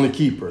was his only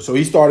keeper. So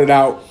he started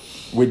out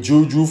with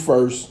Juju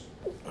first.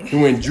 He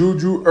went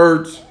Juju,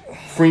 Ertz,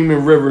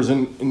 Freeman, Rivers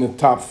in the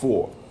top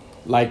 4.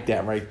 Like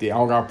that right there. I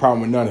don't got a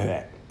problem with none of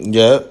that.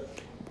 Yep.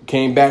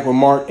 Came back with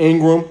Mark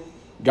Ingram.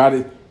 Got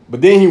it.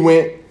 But then he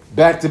went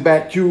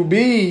back-to-back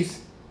QBs.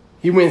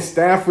 He went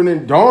Stafford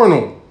and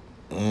Darnold.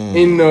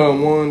 In the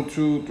 1,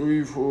 2,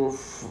 3, 4.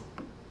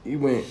 He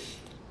went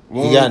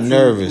 1, He got 2,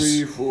 nervous.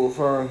 3, 4,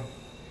 5.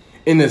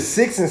 In the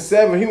 6 and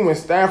 7, he went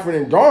Stafford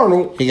and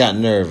Darnold He got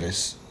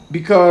nervous.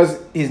 because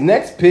his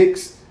next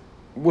picks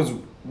was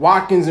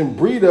Watkins and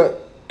Breida,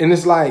 and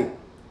it's like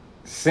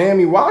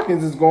Sammy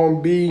Watkins is going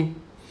to be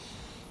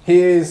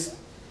his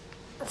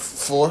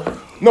 4.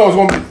 no, it's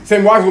going to be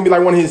Sammy Watkins is going to be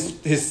like one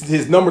of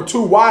his number 2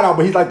 wideout,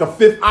 but he's like the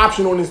 5th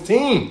option on his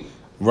team.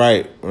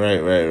 Right.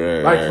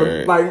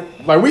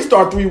 Like we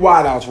start 3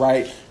 wideouts,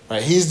 right?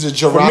 Right. He's the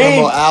Geronimo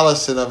me-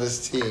 Allison of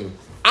his team.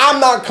 I'm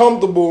not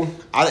comfortable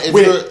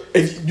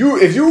if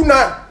you're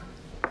not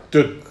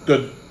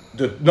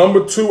the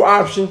number 2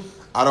 option.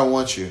 I don't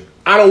want you.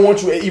 I don't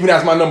want you even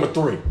as my number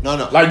 3.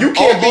 No. Like you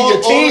can't be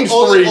your team's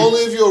only, 3. Only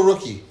if you're a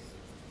rookie.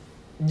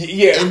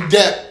 Yeah, In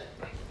depth.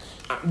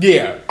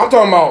 yeah. I'm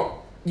talking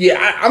about. Yeah,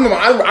 I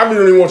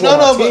really want you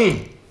on my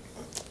team.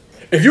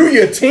 If you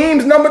your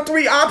team's number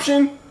 3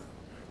 option,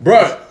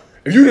 bruh.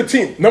 If you the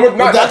team number,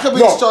 But that could be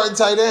the starting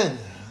tight end.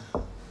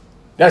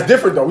 That's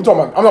different though. I'm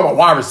talking about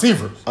wide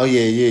receivers. Oh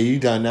yeah, you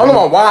done that. I'm talking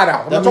about wide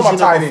out. I'm That not talking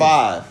means about you're tight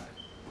number end. 5.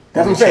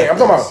 That's what I'm saying. I'm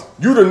talking about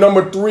you the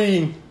number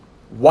 3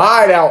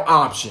 wide out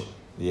option.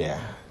 Yeah.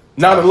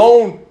 Not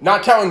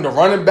counting the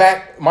running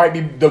back, might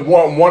be the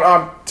one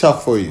I'm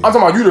Tough for you.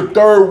 talking about you the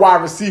third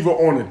wide receiver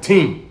on the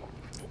team.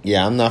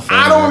 Yeah, I'm not.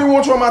 I don't even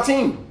want you on my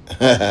team.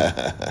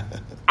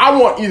 I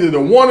want either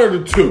the one or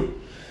the two.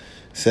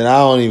 Said I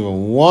don't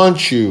even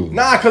want you.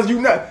 Nah, cause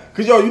you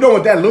know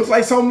what that looks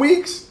like some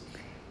weeks,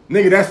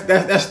 nigga.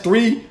 That's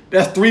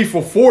three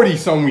for 40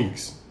 some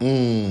weeks.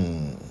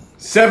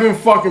 7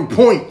 fucking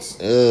points.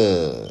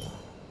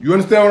 You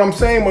understand what I'm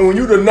saying? When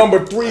you the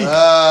number 3,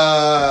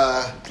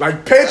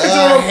 like pay attention.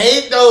 I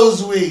hate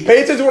those weeks.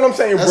 Pay attention to what I'm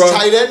saying, That's bro.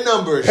 tight end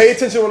numbers. Pay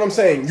attention to what I'm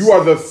saying. You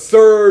are the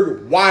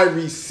third wide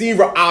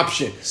receiver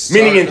option,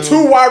 meaning in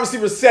 2 wide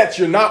receiver sets,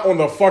 you're not on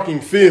the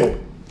fucking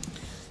field.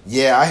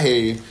 Yeah, I hear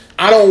you.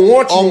 I don't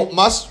want you.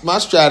 My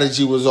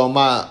strategy was on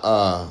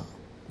my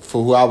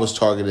for who I was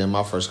targeting in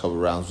my first couple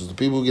of rounds was the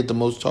people who get the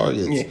most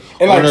targets. Yeah.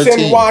 And like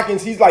Sammy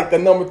Watkins, he's like the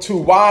number 2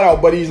 wide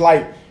out, but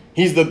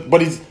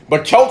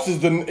but Kelts is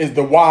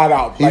the wide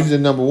out. He's the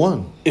number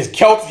 1. It's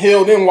Kelts,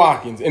 Hill, then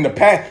Watkins in the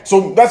pass.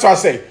 So that's why I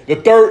say the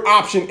third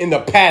option in the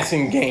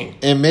passing game.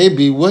 And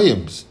maybe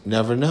Williams.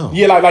 Never know.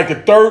 Yeah, like the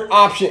third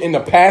option in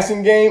the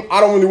passing game. I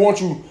don't really want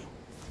you,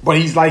 but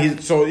he's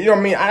like so you know what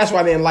I mean. That's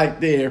why I didn't like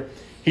there.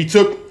 He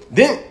took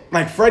then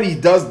like Freddie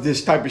does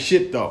this type of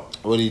shit though.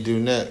 What do you do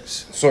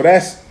next? So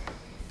that's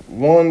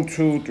 1,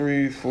 2,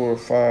 3, 4,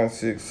 5,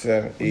 6,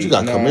 7, 8. You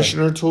got 9,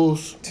 commissioner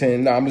tools?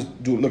 10. No, I'm just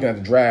looking at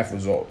the draft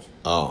results.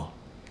 Oh.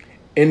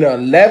 In the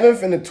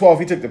 11th and the 12th,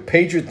 he took the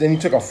Patriots. Then he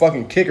took a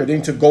fucking kicker. Then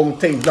he took Golden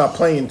Tate. He's not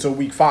playing until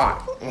week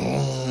 5.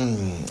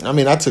 I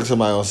mean, I took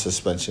somebody on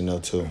suspension though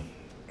too.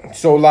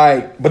 So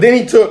like, but then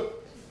he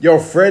took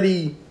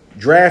Freddie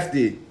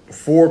drafted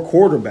 4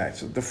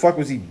 quarterbacks. What the fuck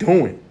was he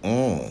doing?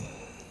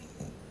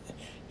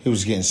 He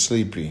was getting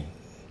sleepy.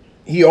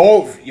 He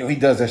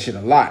does that shit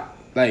a lot.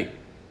 Like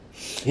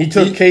he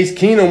took Case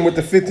Keenum with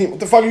the 15. What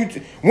the fuck are you?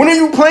 When are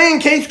you playing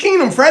Case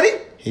Keenum, Freddie?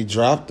 He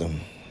dropped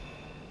him.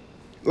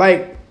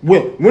 Like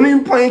when are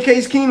you playing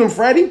Case Keenum,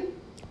 Freddie?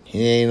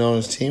 He ain't on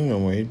his team no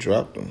more. He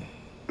dropped him.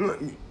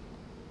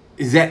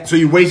 Is that so?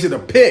 You wasted a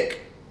pick?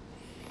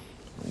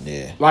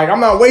 Yeah. Like I'm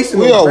not wasting.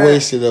 We no all draft.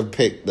 wasted a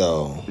pick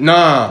though.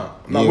 Nah,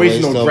 I'm not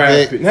wasting no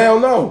draft pick. Hell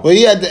no. Well,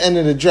 you at the end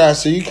of the draft,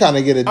 so you kind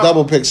of get a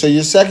double pick. So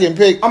your second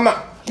pick, I'm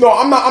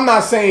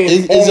not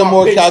saying it's a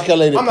more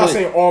calculated. I'm not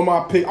saying all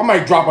my picks. I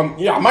might drop them.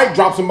 Yeah, I might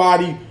drop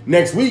somebody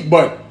next week,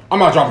 but I'm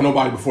not dropping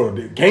nobody before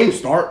the game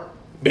start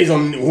based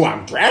on who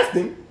I'm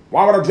drafting.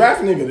 Why would I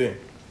draft a nigga then?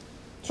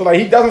 So like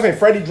he doesn't say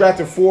Freddie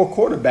drafted 4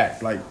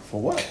 quarterbacks. Like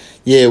for what?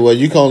 Yeah, well,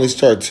 you can only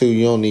start 2.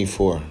 You don't need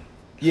 4.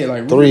 Yeah,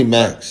 like 3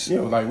 max.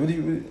 Yeah, like what do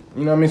you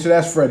know what I mean? So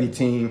that's Freddie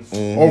team.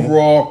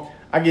 Overall,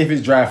 I give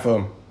his draft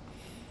a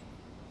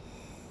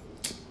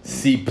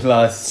C+.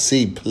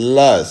 C+.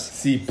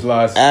 C+.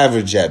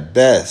 Average at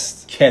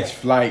best. Catch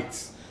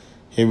flights.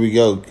 Here we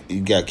go.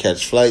 You got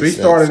catch flights. So he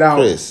started out,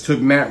 Chris. took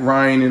Matt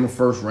Ryan in the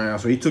first round.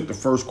 So he took the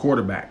first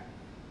quarterback.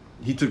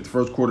 He took the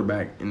first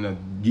quarterback in the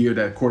year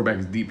that quarterback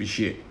is deep as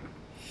shit.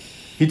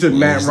 He took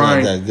Matt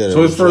Ryan.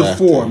 So his first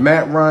 4,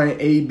 Matt Ryan,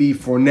 A.B.,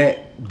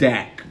 Fournette,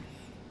 Dak.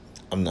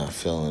 I'm not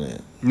feeling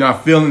it.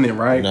 Not feeling it,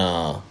 right?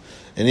 Nah.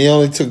 And he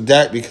only took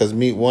Dak because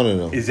Meat wanted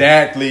him.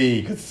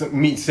 Exactly. Because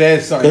Meat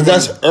said something.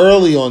 Because that's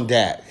early on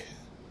Dak.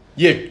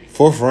 Yeah.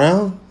 4th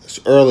round? It's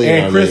early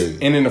in our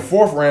league. And in the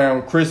 4th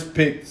round, Chris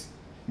picked.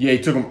 Yeah, he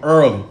took him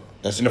early.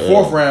 That's in the early.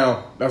 4th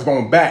round, that's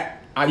going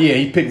back.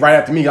 He picked right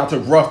after me. I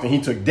took Russ and he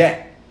took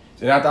Dak.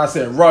 And after I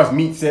said Russ,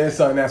 Meat said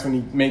something. That's when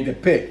he made the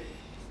pick.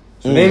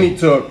 So then he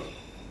took.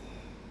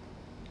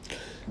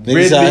 Niggas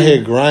Ridley. out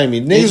here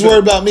grimy. Niggas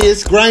worried about me.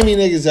 It's grimy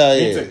niggas out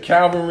He here. took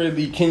Calvin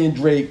Ridley, Kenyon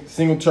Drake,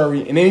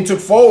 Singletary, and then he took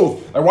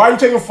Foles. Like, why are you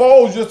taking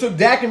Foles? You just took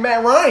Dak and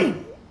Matt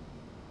Ryan.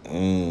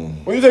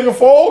 What are you taking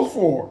Foles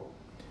for?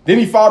 Then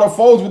he followed up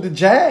Foles with the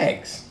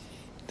Jags.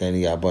 Then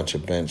he got a bunch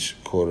of bench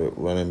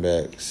running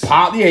backs.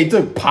 He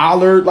took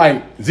Pollard.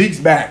 Like, Zeke's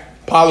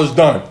back. Pollard's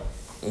done.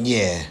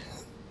 Yeah.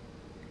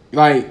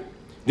 Like,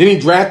 then he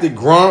drafted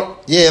Gronk.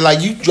 Yeah,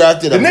 like you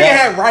drafted The a nigga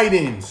had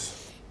write-ins.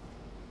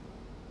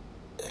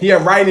 He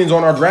had write-ins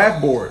on our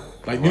draft board.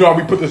 Like, you know how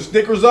we put the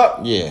stickers up?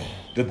 Yeah.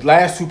 The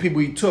last 2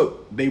 people he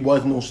took, there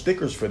was no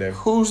stickers for them.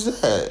 Who's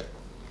that?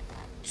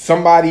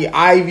 Somebody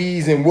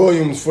Ivies and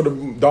Williams for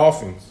the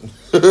Dolphins.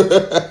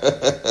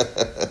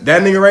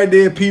 That nigga right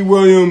there, P.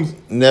 Williams.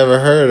 Never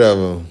heard of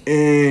him.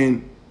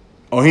 And,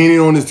 he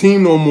ain't on his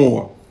team no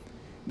more.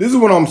 This is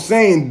what I'm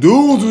saying.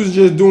 Dudes was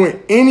just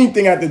doing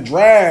anything at the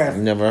draft.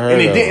 Never heard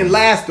and it of didn't him.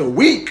 last a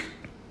week.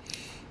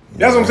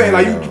 That's what I'm saying.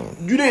 Like,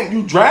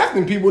 you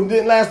drafting people, it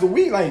didn't last a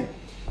week. Like, what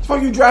the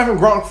fuck you drafting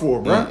Gronk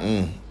for, bro?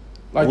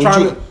 Like,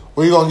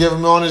 What you gonna give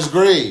him on his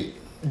grade?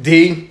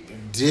 D.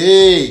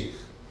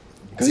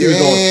 Because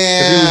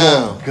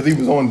he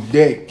was on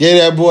deck. Get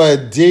that boy a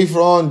D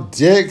for on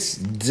dicks.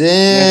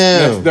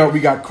 Damn. Next up, we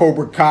got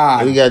Cobra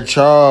Kai. We got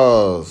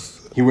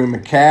Charles. He went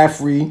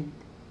McCaffrey,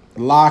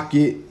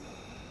 Lockett,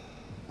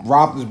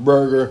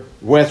 Roethlisberger,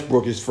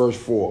 Westbrook his first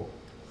 4.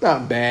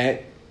 Not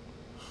bad.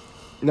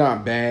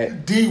 Not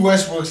bad. D.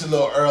 Westbrook's a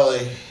little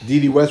early.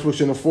 D.D. Westbrook's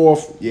in the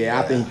 4th. Yeah,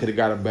 I think he could have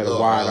got a better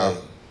wide early.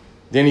 out.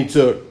 Then he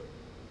took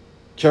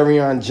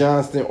Kerryon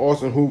Johnson,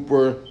 Austin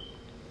Hooper,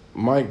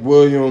 Mike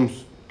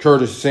Williams,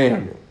 Curtis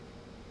Samuel.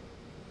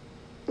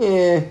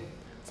 Yeah,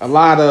 a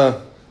lot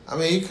of... I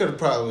mean, he could have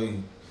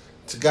probably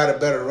got a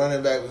better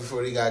running back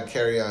before he got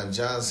Kerryon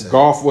Johnson.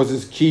 Goff was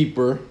his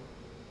keeper.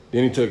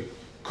 Then he took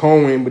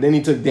Cohen, but then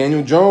he took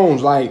Daniel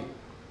Jones. Like,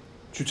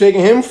 what you taking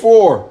him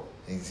for?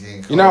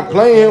 You're not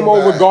playing him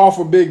over Goff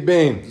or Big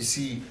Ben. You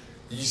see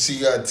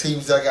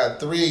teams that got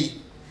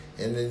 3,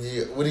 and then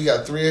what he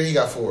got 3 or he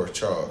got 4,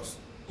 Charles?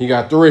 He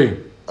got 3.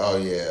 Oh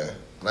yeah,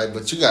 like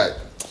but you got.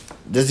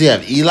 Does he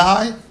have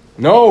Eli?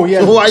 No, he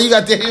has. Why you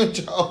got Daniel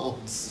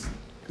Jones?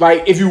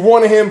 Like if you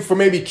wanted him for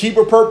maybe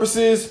keeper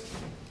purposes,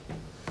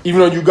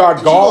 even though you got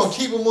But Goff,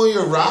 you gonna keep him on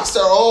your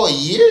roster all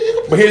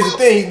year? but here's the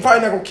thing: he's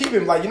probably not gonna keep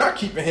him. Like you're not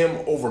keeping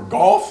him over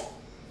Goff.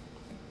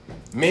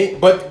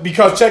 But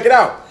because check it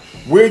out,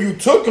 where you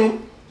took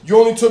him, you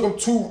only took him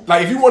 2.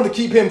 Like if you wanted to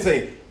keep him,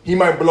 say he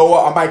might blow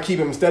up, I might keep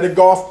him instead of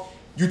Goff.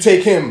 You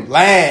take him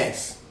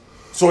last,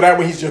 so that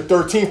way he's your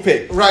 13th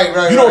pick. Right.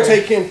 You don't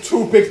take him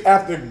 2 picks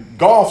after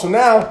Goff, so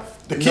now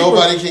the keeper,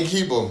 nobody can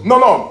keep him.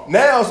 No.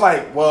 Now it's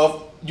like,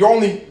 well,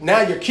 your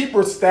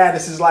keeper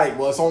status is like,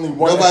 well, it's only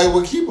one. Nobody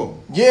would keep him.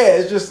 Yeah,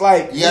 it's just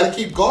like You got to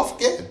keep Goff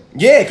again.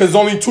 Yeah, because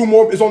only 2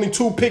 more. It's only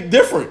 2 pick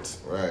difference.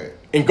 Right.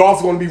 And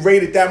Goff's going to be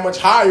rated that much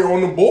higher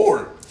on the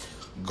board.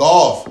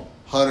 Goff,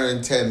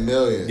 $110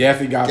 million.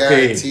 Definitely got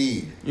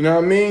guaranteed. paid. You know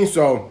what I mean?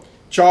 So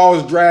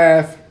Charles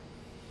draft,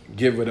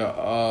 give it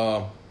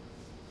a.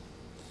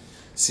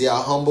 See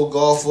how humble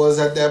Goff was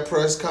at that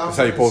press conference? That's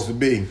how you're supposed to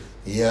be.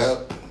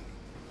 Yep.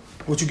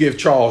 What you give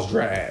Charles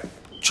draft?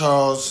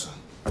 Charles,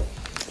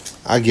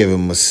 I give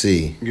him a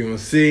C. Give him a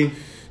C.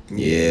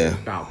 Yeah.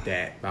 About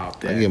that. I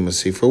give him a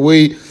C.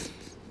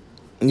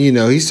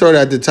 He started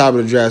at the top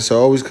of the draft, so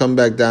always come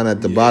back down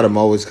at the bottom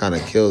always kind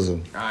of kills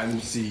him. Let me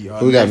see.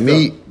 We got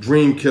meat.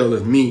 Dream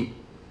Killers, meat.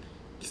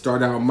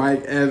 Start out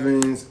Mike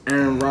Evans,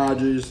 Aaron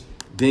Rodgers,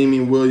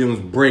 Damian Williams,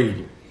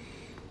 Brady.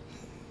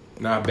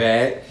 Not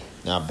bad.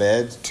 Not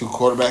bad. 2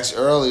 quarterbacks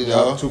early,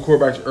 though. 2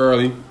 quarterbacks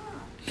early.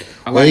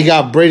 Well, he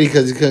got Brady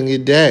because he couldn't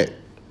get Dak.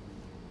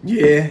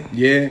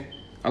 Yeah.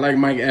 I like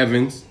Mike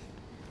Evans.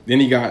 Then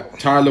he got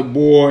Tyler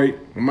Boyd,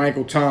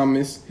 Michael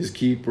Thomas, his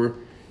keeper,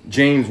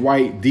 James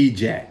White,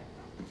 D-Jack.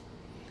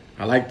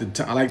 I like the.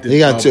 He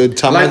got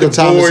Michael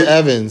Thomas Boyd,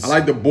 Evans. I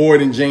like the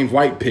Boyd and James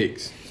White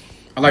picks.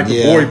 I like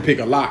the Boyd pick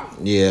a lot.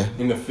 Yeah.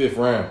 In the 5th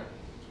round.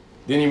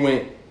 Then he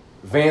went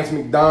Vance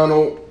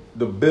McDonald,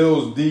 the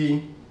Bills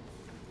D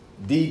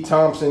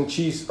Thompson,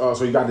 Chiefs. So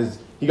he got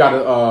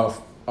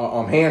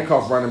a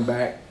handcuff running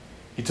back.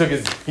 He took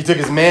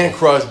his man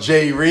crush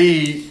Jay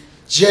Reed.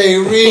 Jay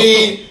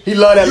Reed. He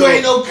love that. You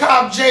ain't no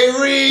cop, Jay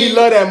Reed. He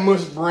love that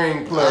mush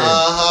brain player.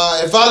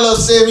 If I love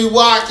Sammy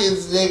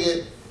Watkins,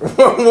 nigga.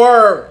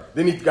 Word.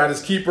 Then he got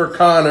his keeper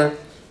Connor.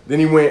 Then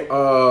he went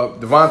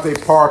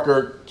Devontae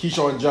Parker,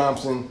 Keyshawn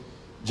Johnson,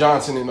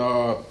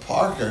 and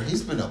Parker.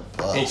 He's been a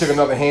bust. And he took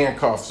another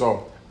handcuff.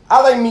 So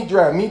I like meat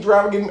draft.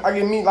 I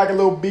give meat like a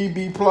little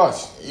B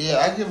plus. Yeah,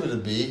 I give it a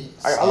B.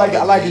 I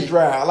like his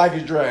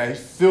draft.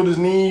 He filled his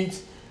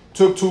needs.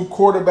 Took 2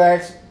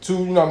 quarterbacks,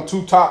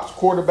 2 top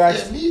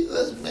quarterbacks.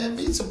 Yeah,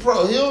 Meat's a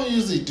pro. He don't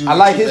usually do. I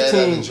like too his bad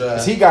on team the draft.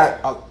 because he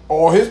got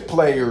all his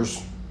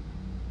players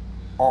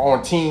are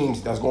on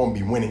teams that's going to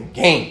be winning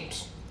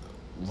games.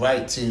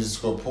 Right teams to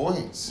score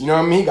points. You know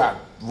what I mean? He got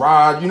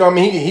Rod. You know what I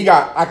mean? He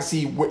got. I can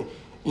see. You know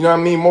what I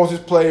mean? Most of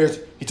his players.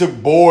 He took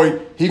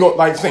Boyd. He go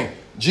like saying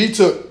G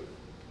took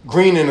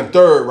Green in the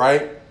 3rd,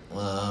 right?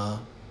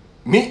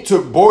 Meat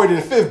took Boyd in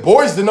the 5th.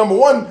 Boyd's the number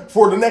 1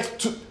 for the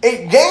next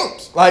 8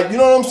 games. Like, you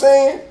know what I'm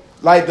saying?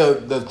 Like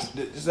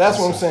that's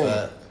what I'm saying.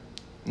 Fact.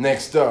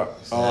 Next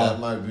up, So that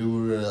might be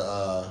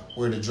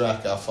where the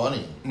draft got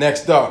funny.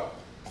 Next up,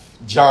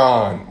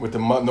 John with the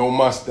no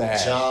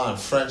mustache. John,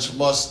 French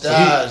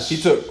mustache.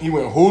 So he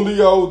went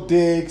Julio,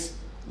 Diggs,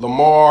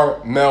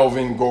 Lamar,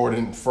 Melvin,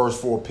 Gordon,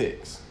 first 4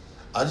 picks.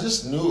 I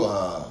just knew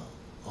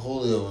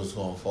Julio was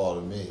going to fall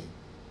to me.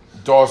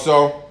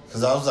 Dorso.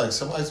 Because I was like,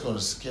 somebody's going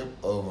to skip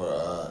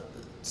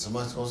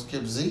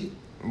Zeke.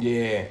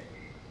 Yeah.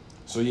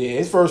 So,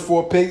 his first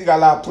 4 picks, he got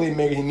a lot of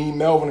playmakers. He need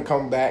Melvin to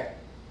come back.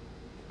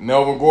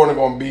 Melvin Gordon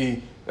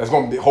that's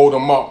going to hold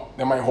him up.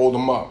 That might hold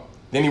him up.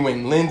 Then he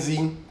went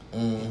Lindsey,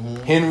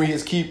 Henry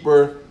his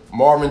keeper,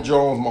 Marvin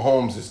Jones,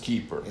 Mahomes his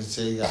keeper. You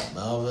say you got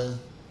Melvin?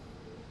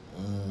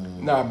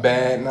 Not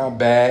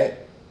bad.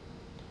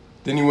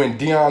 Then he went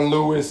Deion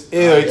Lewis.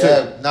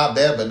 Not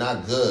bad, but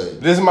not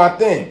good. This is my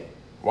thing.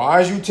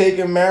 Why is you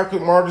taking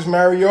Marcus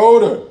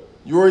Mariota?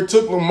 You already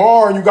took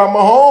Lamar and you got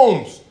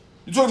Mahomes.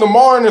 You took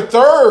Lamar in the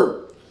 3rd.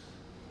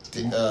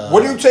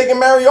 What are you taking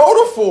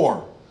Mariota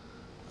for?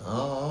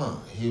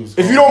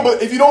 If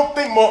you don't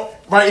think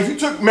right, if you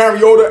took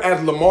Mariota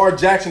as Lamar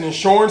Jackson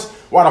insurance,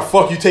 why the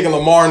fuck you taking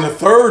Lamar in the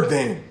 3rd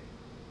then?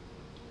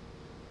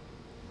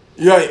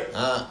 Yeah.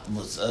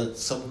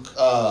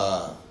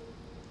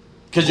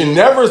 Because you're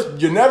never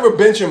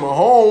benching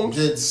Mahomes.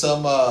 Did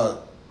some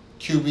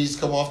QBs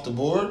come off the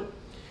board?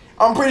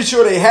 I'm pretty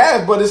sure they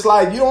have, but it's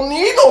like you don't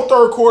need no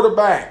third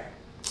quarterback.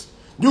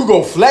 You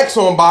go flex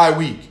on bye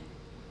week.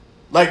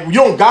 Like you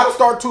don't gotta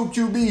start 2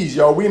 QBs,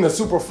 yo. We in the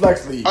super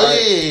flex league. Oh,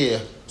 right? yeah.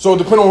 So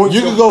depending on who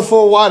You can go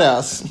 4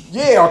 wideouts.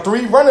 Yeah, or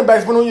 3 running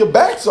backs, depending on who your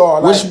backs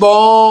are. Like,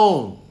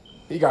 Wishbone.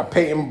 he got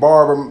Peyton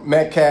Barber,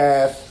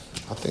 Metcalf.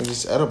 I think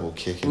it's edible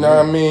kicking. You know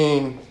what I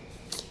mean?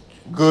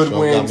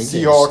 Goodwin, Got me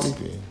getting Seahawks.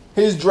 sleepy.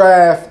 His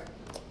draft,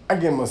 I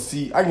give him a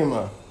C. I give him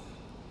a.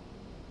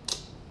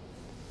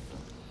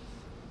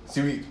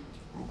 See,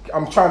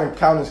 I'm trying to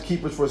count his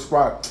keepers for a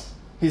squad.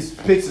 His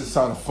picks is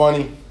kind of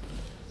funny.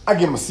 I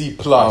give him a C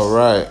plus. All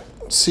right.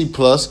 C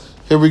plus.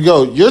 Here we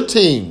go. Your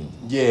team.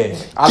 Yeah.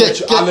 I'll let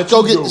you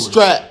Go do get the it.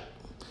 strap.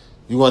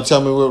 You want to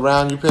tell me what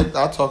round you picked?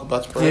 I'll talk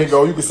about your first. Here you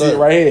go. You can see it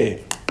right here.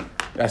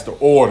 That's the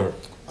order.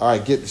 All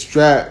right, get the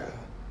strap.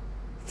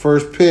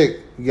 First pick,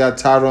 you got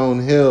Tyrone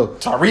Hill.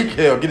 Tyreek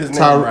Hill. Get his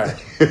name right.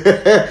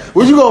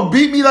 Was you going to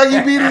beat me like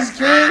you beat his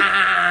kid?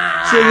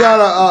 So you got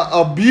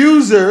a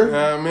abuser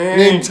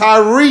named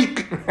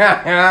Tyreek.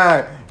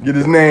 Get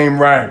his name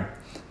right.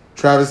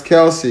 Travis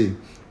Kelce,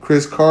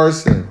 Chris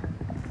Carson,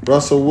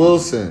 Russell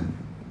Wilson,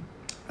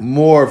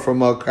 Moore from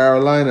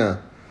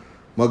Carolina,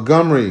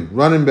 Montgomery,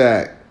 running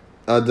back,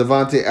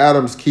 Devontae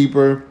Adams,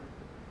 keeper,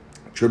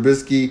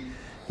 Trubisky,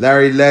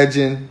 Larry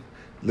Legend,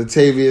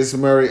 Latavius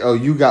Murray. Oh,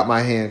 you got my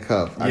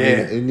handcuff. Yeah.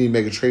 I need to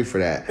make a trade for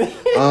that.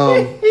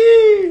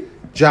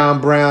 John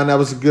Brown, that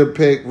was a good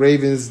pick.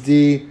 Ravens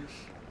D.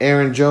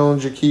 Aaron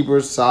Jones, your keeper,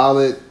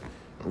 solid,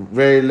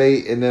 very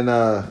late. And then,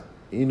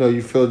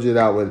 you filled it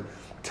out with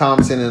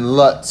Thompson and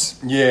Lutz.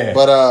 Yeah.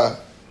 But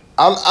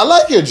I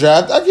like your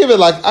draft. I give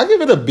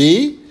it a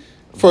B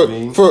for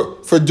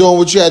doing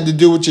what you had to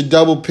do with your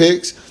double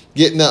picks,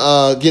 getting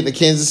the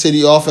Kansas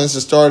City offense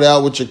to start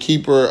out with your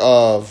keepers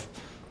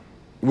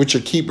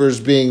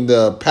being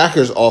the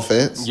Packers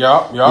offense.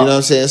 Yup. You know what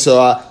I'm saying? So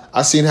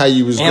I seen how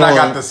you was And going. I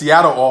got the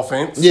Seattle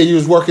offense. Yeah, you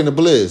was working the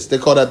blitz. They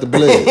call that the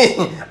blitz.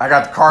 I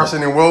got the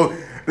Carson and Will.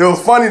 It was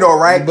funny though,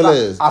 right? The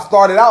blitz. I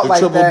started out The like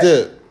triple that.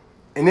 dip.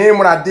 And then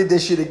when I did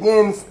this shit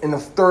again in the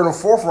 3rd and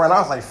 4th round, I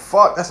was like,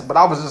 fuck. But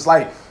I was just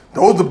like,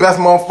 those the best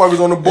motherfuckers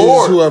on the It's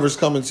board. whoever's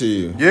coming to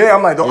you. Yeah,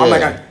 I'm like,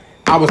 Yeah.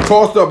 I was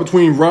tossed up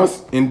between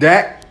Russ and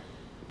Dak.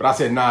 But I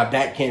said, nah,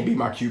 Dak can't be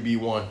my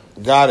QB1.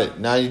 Got it.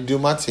 Now you do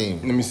my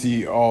team. Let me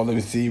see.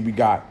 We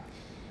got,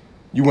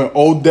 you went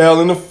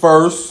Odell in the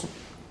 1st.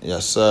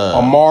 Yes, sir.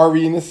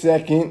 Amari in the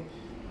 2nd.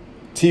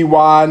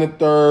 T.Y. in the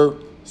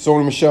 3rd.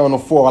 Sony Michelle in the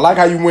 4th. I like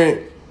how you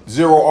went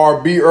 0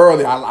 RB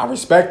early. I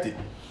respect it.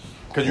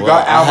 Because you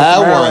got Alvin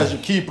Kamara as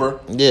your keeper.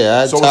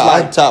 Yeah, So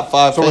I had top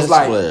 5 So it's fantasy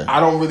like, player. I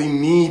don't really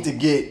need to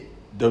get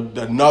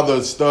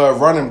another stud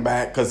running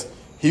back because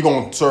he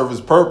going to serve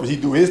his purpose. He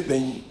do his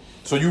thing.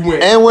 So you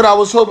went. And what I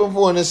was hoping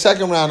for in the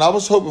second round, I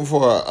was hoping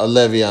for a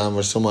Le'Veon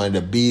or somebody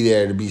to be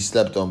there to be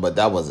slept on, but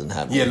that wasn't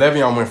happening. Yeah,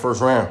 Le'Veon went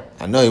 1st round.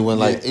 I know he went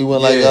like 8. Or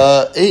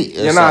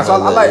Yeah, nah. So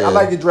something I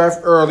like the draft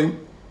early.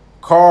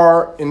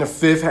 Carr in the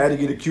 5th had to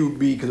get a QB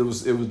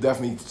because it was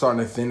definitely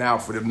starting to thin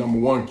out for the number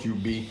 1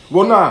 QB.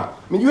 Well, nah. I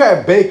mean, you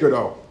had Baker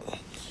though.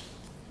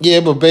 Yeah,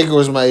 but Baker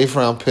was my 8th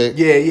round pick.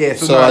 Yeah.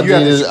 So I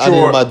needed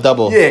my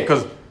double. Yeah,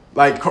 because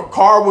like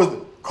Carr was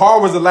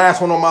the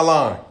last one on my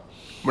line.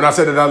 When I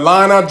said that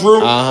line I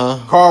drew,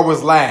 Carr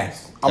was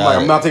last.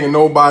 I'm not taking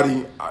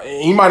nobody.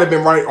 He might have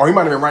been right, or he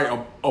might have been right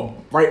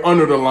right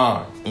under the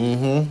line.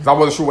 Mm-hmm. I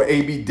wasn't sure what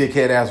AB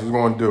dickhead ass was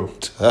going to do.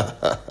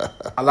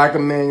 I like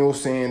Emmanuel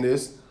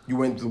Sanders. You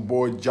went to the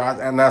boy Josh,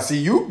 and I see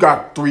you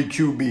got 3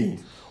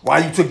 QBs. Why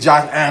you took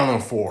Josh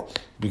Allen for?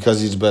 Because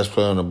he's the best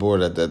player on the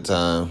board at that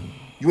time.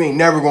 You ain't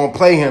never gonna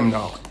play him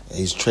though.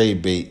 He's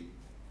trade bait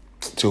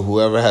to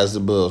whoever has the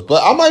Bills.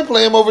 But I might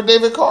play him over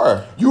David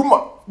Carr. You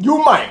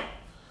might,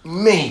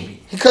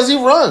 maybe. Because he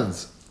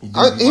runs. He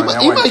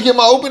might get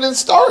my opening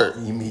start.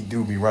 He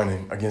do be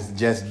running against the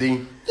Jets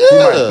D.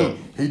 Yeah.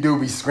 He do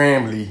be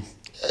scrambly.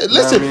 Listen, You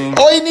know what I mean?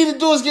 all you need to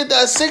do is get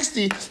that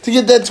 60 to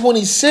get that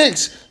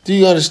 26. Do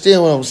you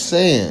understand what I'm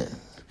saying?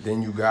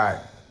 Then you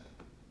got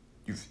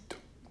you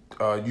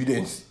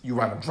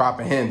wound up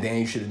dropping him. Then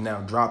you should have now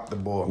dropped the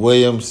ball.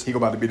 Williams. He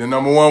about to be the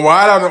number 1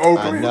 wide out of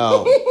Oakland. I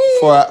know.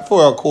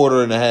 for a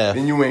quarter and a half.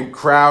 Then you went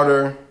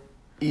Crowder,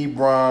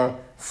 Ebron,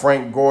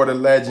 Frank Gore, the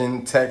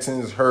legend,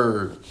 Texans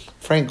Hurd.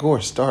 Frank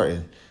Gore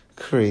starting.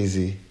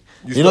 Crazy.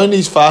 You know he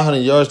needs 500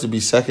 yards to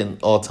be second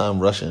all-time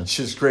rushing.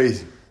 Shit's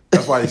crazy.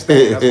 That's why he's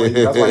staying. That's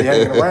why he's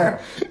hanging around.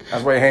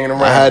 That's why he's hanging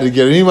around. I had to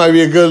get him. He might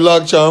be a good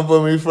luck charm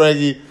for me,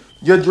 Frankie.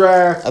 Your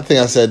draft. I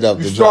think I said that.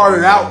 You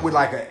started out with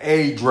like an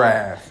A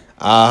draft.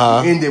 You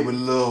ended with a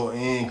little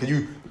N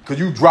because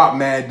you dropped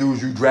mad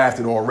dudes you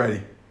drafted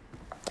already.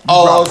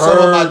 Some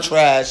of my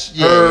trash.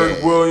 Yeah.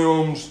 Hurd,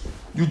 Williams.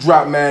 You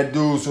drop mad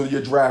dudes, so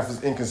your draft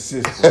is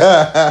inconsistent. You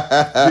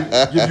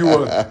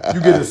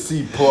get a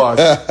C plus.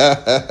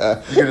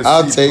 You get a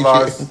C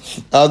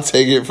plus. I'll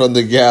take it from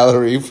the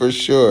gallery for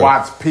sure.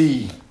 Watts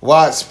P.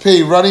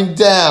 Run him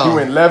down. You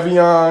went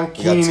Le'Veon,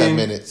 Keenan. Got 10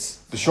 minutes.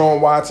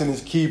 Deshaun Watson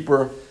is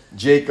keeper.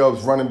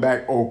 Jacobs running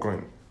back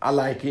Oakland. I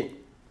like it.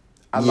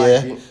 I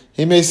like it.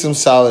 He made some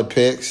solid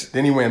picks.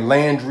 Then he went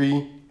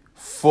Landry,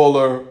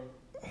 Fuller,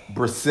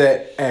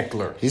 Brissett,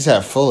 Eckler. He's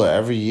had Fuller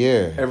every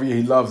year. Every year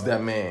he loves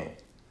that man.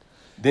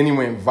 Then he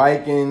went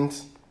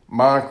Vikings,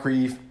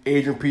 Moncrief,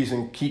 Adrian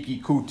Peterson, Kiki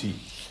Kuti.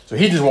 So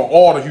he just want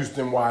all the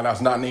Houston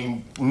wideouts not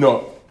named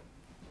Nook.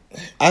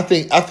 I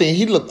think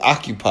he looked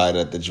occupied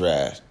at the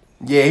draft.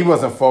 Yeah, he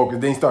wasn't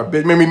focused. Then he started.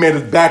 Remember, he made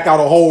us back out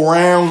a whole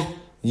round.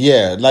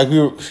 Yeah, like we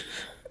were.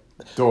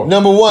 Dog.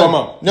 Number one.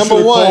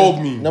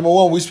 Called me. Number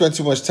one. We spent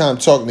too much time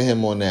talking to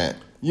him on that.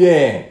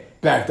 Yeah,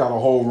 backed out a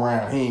whole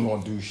round. He ain't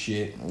gonna do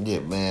shit. Yeah,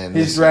 man.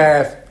 His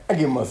draft, I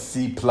give him a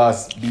C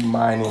plus, B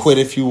minus. Quit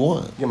if you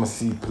want. Give him a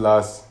C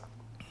plus.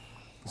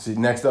 See,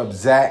 next up,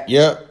 Zach.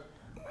 Yep.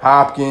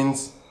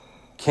 Hopkins,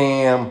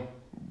 Cam,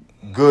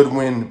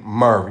 Goodwin,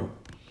 Murray.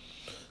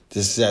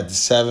 This is at the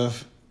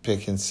 7th,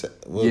 picking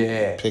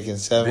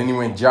 7. Then he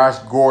went Josh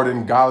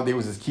Gordon. Galladay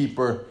was his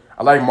keeper.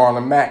 I like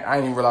Marlon Mack. I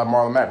didn't even realize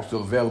Marlon Mack was still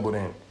available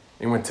then.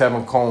 He went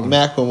Tevin Coleman.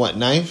 Mack went what,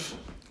 9th?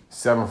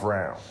 7th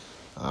round.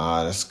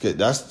 Ah, that's good.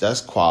 That's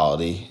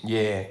quality.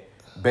 Yeah.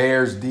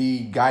 Bears D,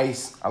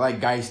 Geis. I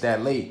like Geis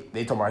that late.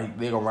 They talking about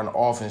they gonna run the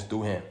offense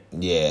through him.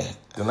 Yeah.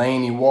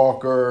 Delaney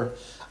Walker.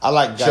 I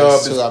like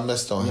Chubb Geis too. I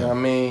missed on him. You know what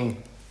I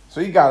mean?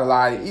 So he got a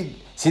lot of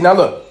see now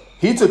look,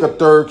 he took a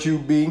third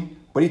QB,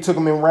 but he took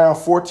him in round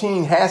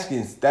 14,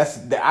 Haskins.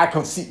 I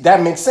can see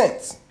that makes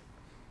sense.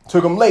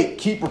 Took him late,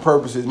 keeper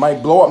purposes,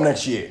 might blow up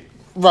next year.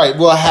 Right.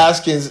 Well,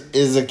 Haskins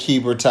is a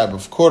keeper type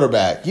of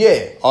quarterback.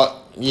 Yeah.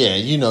 Yeah,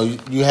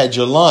 you had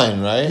your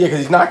line, right? Yeah, because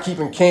he's not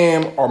keeping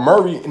Cam or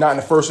Murray, not in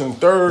the first and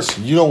third.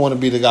 You don't want to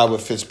be the guy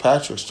with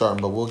Fitzpatrick starting,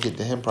 but we'll get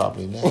to him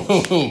probably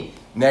next.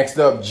 Next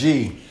up,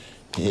 G.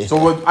 Yeah.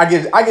 So I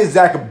give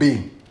Zach a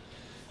B.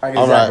 I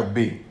give Zach a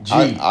B. G.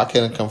 I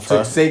can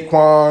confirm. Took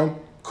Saquon,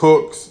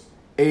 Cooks,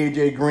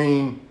 AJ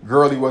Green.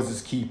 Gurley was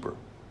his keeper.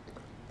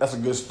 That's a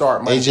good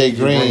start.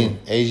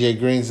 AJ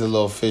Green's a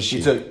little fishy.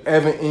 He took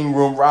Evan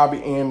Ingram,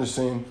 Robbie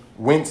Anderson,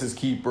 Wentz his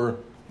keeper,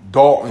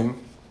 Dalton.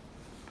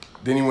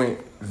 Then he went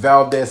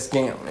Valdez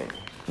Scantling.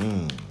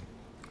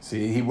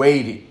 See, he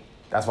waited.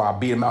 That's why I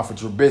beat him out for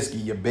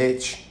Trubisky, you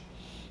bitch.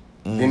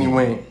 Then he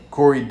went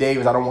Corey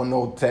Davis. I don't want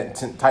no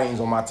Titans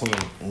on my team.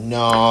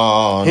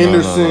 No.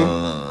 Henderson,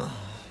 No.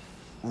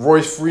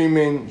 Royce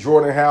Freeman,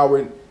 Jordan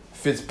Howard,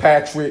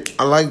 Fitzpatrick,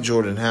 I like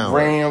Jordan Howard.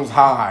 Rams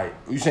Hyde.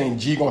 You saying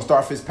G gonna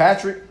start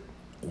Fitzpatrick?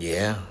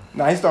 Yeah.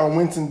 Nah, he starting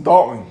Winston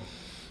Dalton.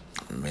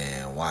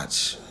 Man,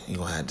 watch. You're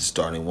going to have to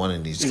start in one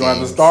of these games. You gonna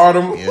have to start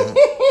him? Yeah.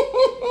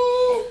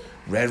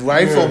 Red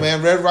Rifle,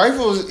 man. Red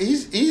Rifle,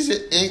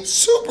 he's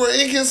super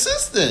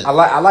inconsistent.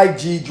 I like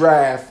G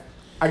draft.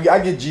 I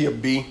give G a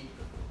B.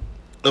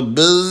 A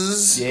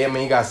buzz. Yeah, I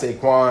mean, you got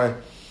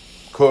Saquon,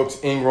 Cooks,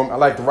 Ingram. I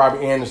like the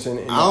Robbie Anderson.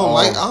 I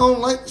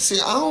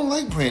don't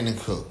like Brandon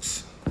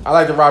Cooks. I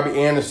like the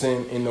Robbie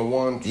Anderson in the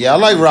 1. Yeah, I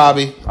like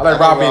Robbie. I like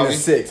Robbie in the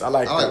 6. I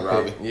like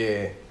Robbie.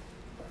 Yeah.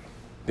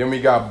 Then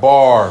we got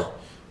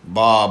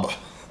Bob.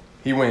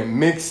 He went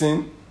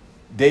Mixon,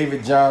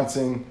 David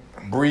Johnson,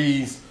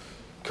 Breeze,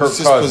 Kirk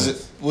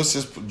Cousins. What's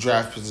his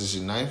draft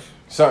position? 9th?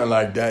 Something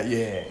like that,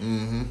 yeah.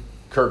 Mm-hmm.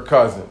 Kirk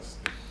Cousins.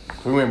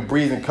 We went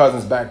Breeze and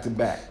Cousins back to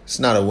back. It's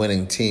not a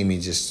winning team, he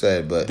just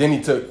said, but... Then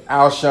he took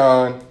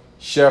Alshon,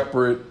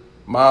 Shepard,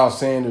 Miles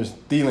Sanders,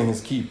 Thielen his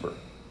keeper.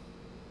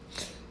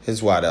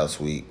 His wideout's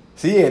weak.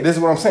 See, yeah, this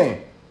is what I'm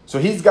saying. So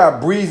he's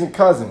got Breeze and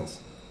Cousins.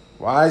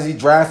 Why is he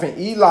drafting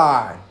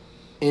Eli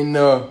in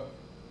the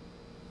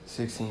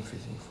 16, 15,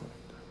 14,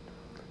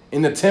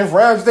 in the 10th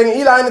round? He's taking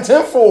Eli in the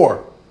 10th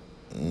for.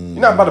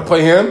 You're not about to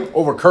play him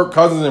over Kirk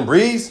Cousins and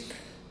Breeze.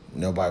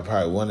 Nobody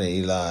probably wanted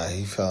Eli.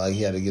 He felt like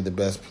he had to get the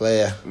best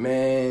player.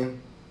 Man.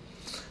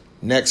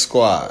 Next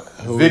squad.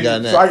 Who we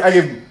got next? So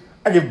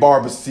I give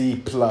Barber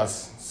C+.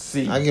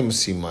 C. I give him a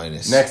C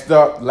minus. Next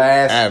up,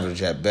 last.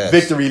 Average at best.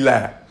 Victory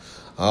lap.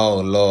 Oh,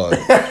 Lord.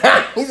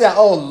 He said,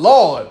 oh,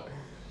 Lord.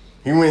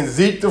 He went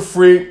Zeke the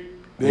Freak.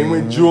 Then he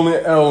went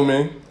Julian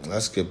Edelman.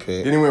 That's a good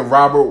pick. Then he went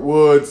Robert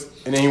Woods.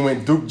 And then he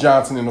went Duke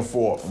Johnson in the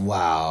 4th.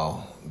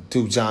 Wow.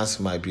 Duke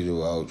Johnson might be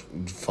the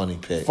funny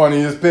pick.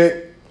 Funniest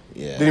pick.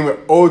 Yeah. Then he went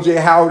O.J.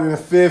 Howard in the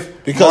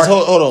 5th. Because,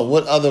 hold on.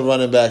 What other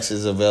running backs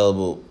is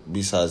available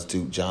besides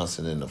Duke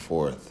Johnson in the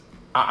 4th?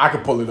 I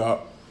could pull it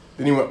up.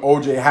 Then he went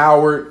O.J.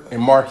 Howard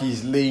and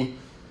Marquise Lee,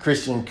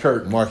 Christian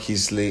Kirk.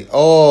 Marquise Lee.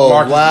 Oh,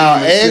 Marquise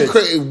wow.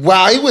 Lee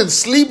Wow, he went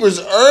sleepers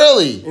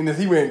early. And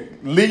he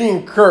went Lee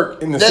and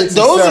Kirk in the 6th and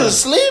Those 7th. are the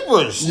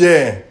sleepers.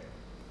 Yeah.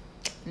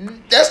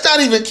 That's not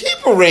even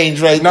keeper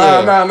range right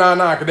Nah,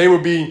 there. because they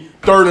would be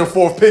 3rd and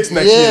 4th picks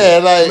next year.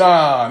 Yeah, like...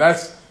 Nah,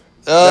 that's...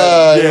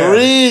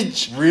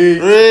 Reach.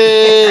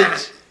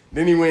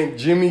 Then he went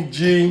Jimmy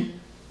G,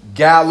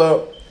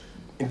 Gallup,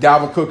 and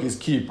Dalvin Cook as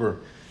keeper.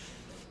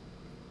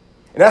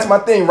 And that's my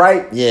thing,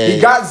 right? Yeah. He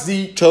got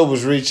Zeke. Toe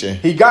was reaching.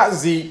 He got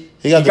Zeke.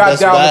 He got the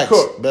best Dalvin backs.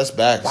 Cook. Best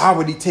backs. Why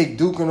would he take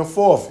Duke in the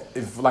 4th?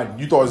 If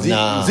you thought Zeke,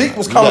 Nah, Zeke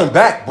was coming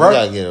back, bro. You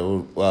gotta get a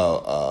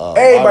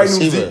Everybody wide knew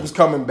receiver. Zeke was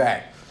coming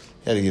back.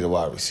 You had to get a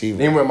wide receiver.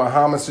 Then went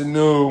Muhammad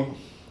Sanu,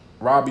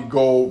 Robbie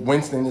Gold,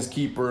 Winston as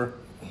keeper,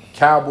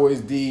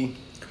 Cowboys D,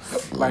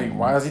 Like,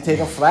 why is he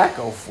taking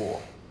Flacco for?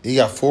 He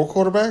got 4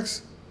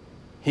 quarterbacks?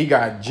 He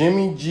got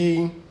Jimmy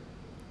G,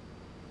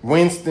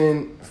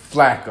 Winston,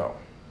 Flacco.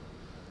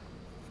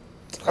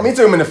 I mean, he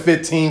took him in the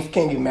 15th.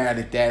 Can't get mad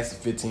at that. It's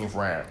the 15th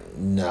round.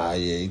 Nah,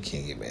 yeah, you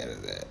can't get mad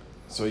at that.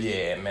 So,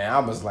 yeah, man, I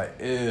was like,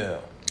 ew.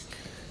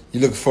 You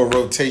look for a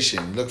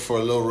rotation. Look for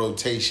a little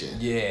rotation.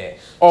 Yeah.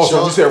 Oh,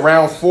 so you said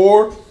round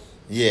 4?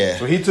 Yeah.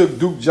 So he took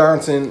Duke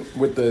Johnson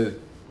with the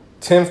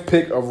 10th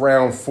pick of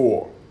round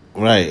 4.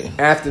 Right.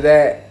 After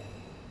that,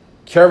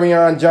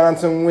 Kerryon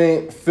Johnson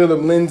went,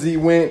 Philip Lindsay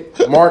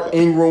went, Mark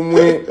Ingram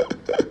went,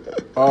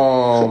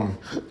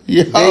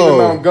 David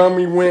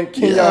Montgomery went,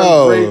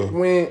 Kenyon Drake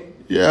went.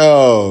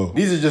 Yo.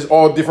 These are just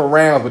all different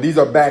rounds, but these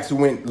are backs who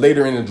went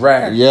later in the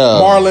draft. Yeah.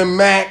 Marlon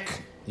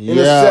Mack in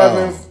the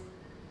 7th.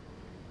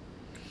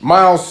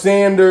 Miles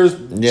Sanders,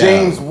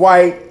 James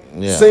White,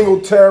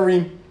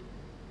 Singletary.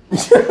 He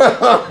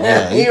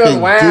was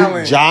wilding.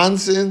 Duke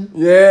Johnson.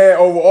 Yeah,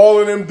 over all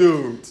of them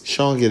dudes.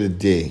 Sean get a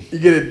D. He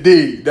get a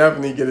D.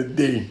 Definitely get a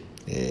D.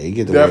 Yeah, he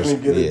get the Definitely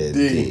worst. get a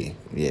D.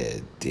 Yeah,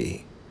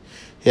 D.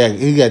 Yeah,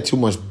 he got too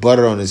much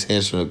butter on his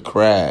hands from the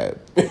crab.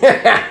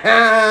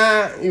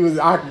 He was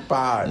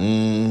occupied.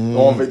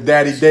 On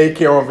daddy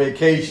daycare on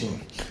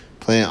vacation.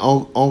 Playing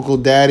Uncle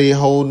Daddy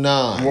whole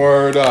 9.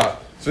 Word up.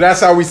 So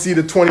that's how we see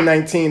the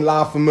 2019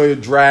 La Familia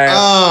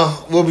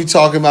draft. We'll be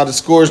talking about the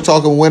scores,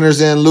 talking winners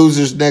and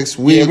losers next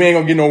week. Yeah, we ain't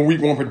gonna get no week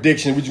 1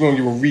 prediction. We just gonna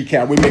give a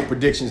recap. We make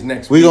predictions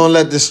next week. We're gonna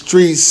let the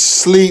streets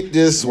sleep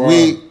this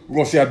week. We're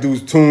gonna see how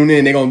dudes tune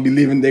in. They're gonna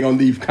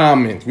leave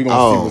comments. We're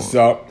gonna see what's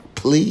up.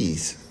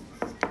 Please.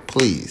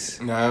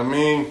 You know what I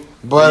mean?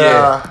 But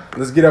yeah,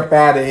 let's get up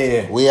out of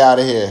here. We out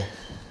of here.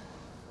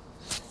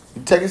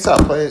 You take us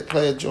out. Play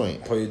a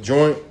joint. Play a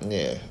joint?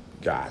 Yeah.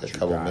 Got you. A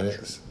couple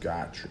minutes.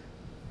 Got you.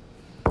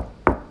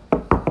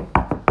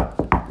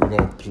 We're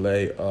gonna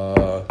play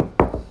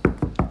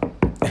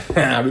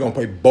we're gonna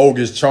play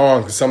Bogus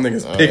Charm because some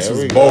niggas picks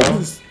was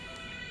bogus.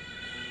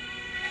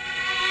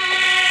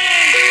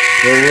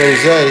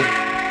 Rose.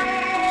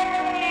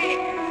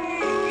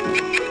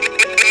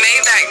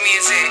 Maybach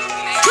music.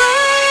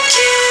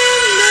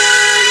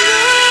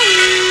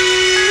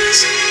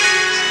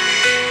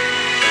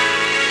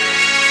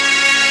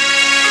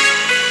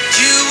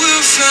 You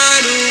will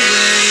find a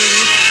way.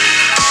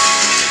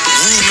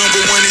 Rule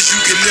number 1 is you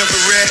can never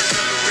rap.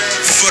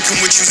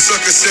 Fucking with you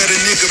suckers, set a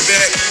nigga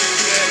back.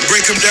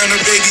 Break him down to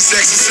baby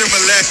sacks and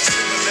Similac.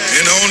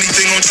 And the only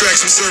thing on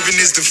tracks I'm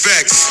serving is the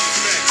facts.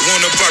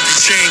 Wanna pop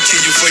your chain, kill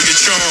you for your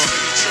charm.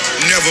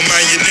 Never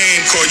mind your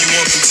name, call you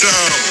Uncle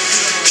Tom.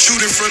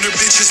 Shoot in front of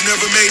bitches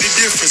never made a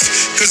difference.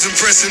 Cause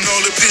impressing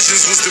all the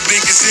pigeons was the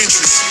biggest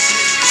interest.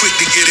 Quick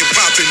to get it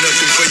poppin',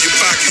 nothing for your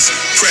pockets.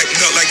 Crack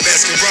nut like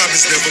Baskin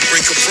Robbins, never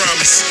break a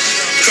promise.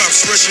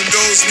 Cops rushing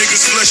those,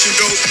 niggas flushing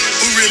dope.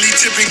 Who really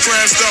tipping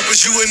Crime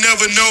Stoppers, you will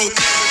never know.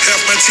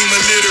 Half my team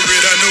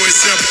illiterate, I know it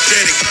sound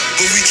pathetic.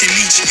 But we can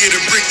each get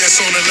a brick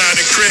that's on the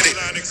line of credit.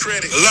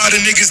 A lot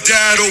of niggas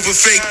died over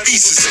fake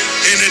pieces.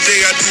 And the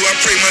day I do, I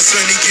pray my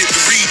son he get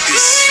to read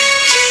this.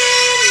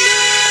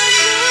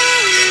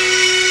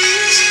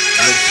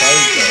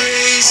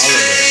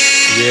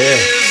 Yeah.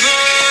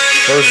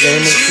 First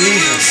game of the season.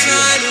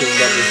 Kids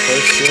got their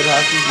first field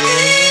hockey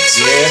game.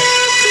 Yeah.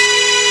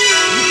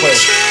 We play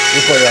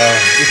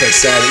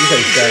Saturday. We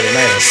play Saturday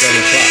night at 7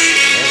 o'clock.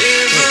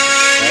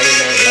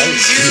 Saturday night.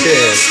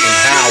 Yeah, in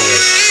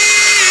Howard.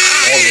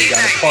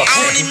 I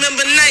only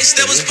remember nights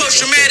that was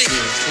post-traumatic.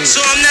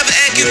 So I'm never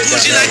acting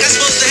bougie like I'm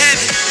supposed to have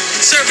it.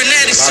 Serving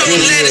addicts, so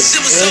lattice,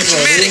 it was so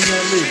traumatic.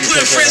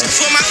 Putting friends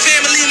before my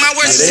family, my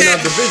worst is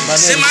habit.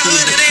 In my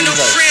hood, it ain't no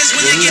friends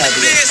when you get the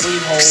best.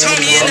 Cause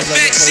homie in the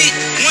backseat,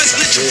 one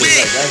split your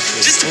wig.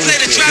 Just to play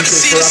the driver's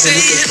seat and say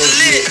he hit the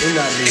lid.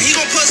 And he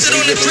gon' post it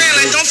on the ground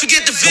like don't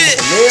forget the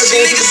vid. See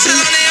niggas sell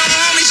on their own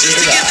homies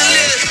just to get the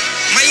live.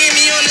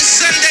 Miami on the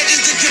Sunday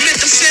just to commit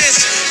them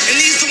sins.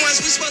 And these the ones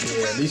we supposed to.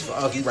 Yeah, at least for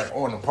us, we right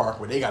on the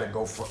parkway. They gotta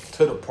go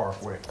to the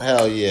parkway.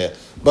 Hell yeah.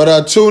 But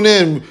tune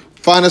in.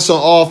 Find us on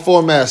all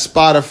formats: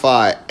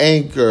 Spotify,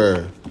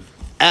 Anchor,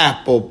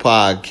 Apple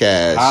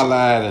Podcasts. Holla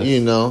at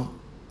us.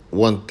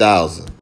 1000.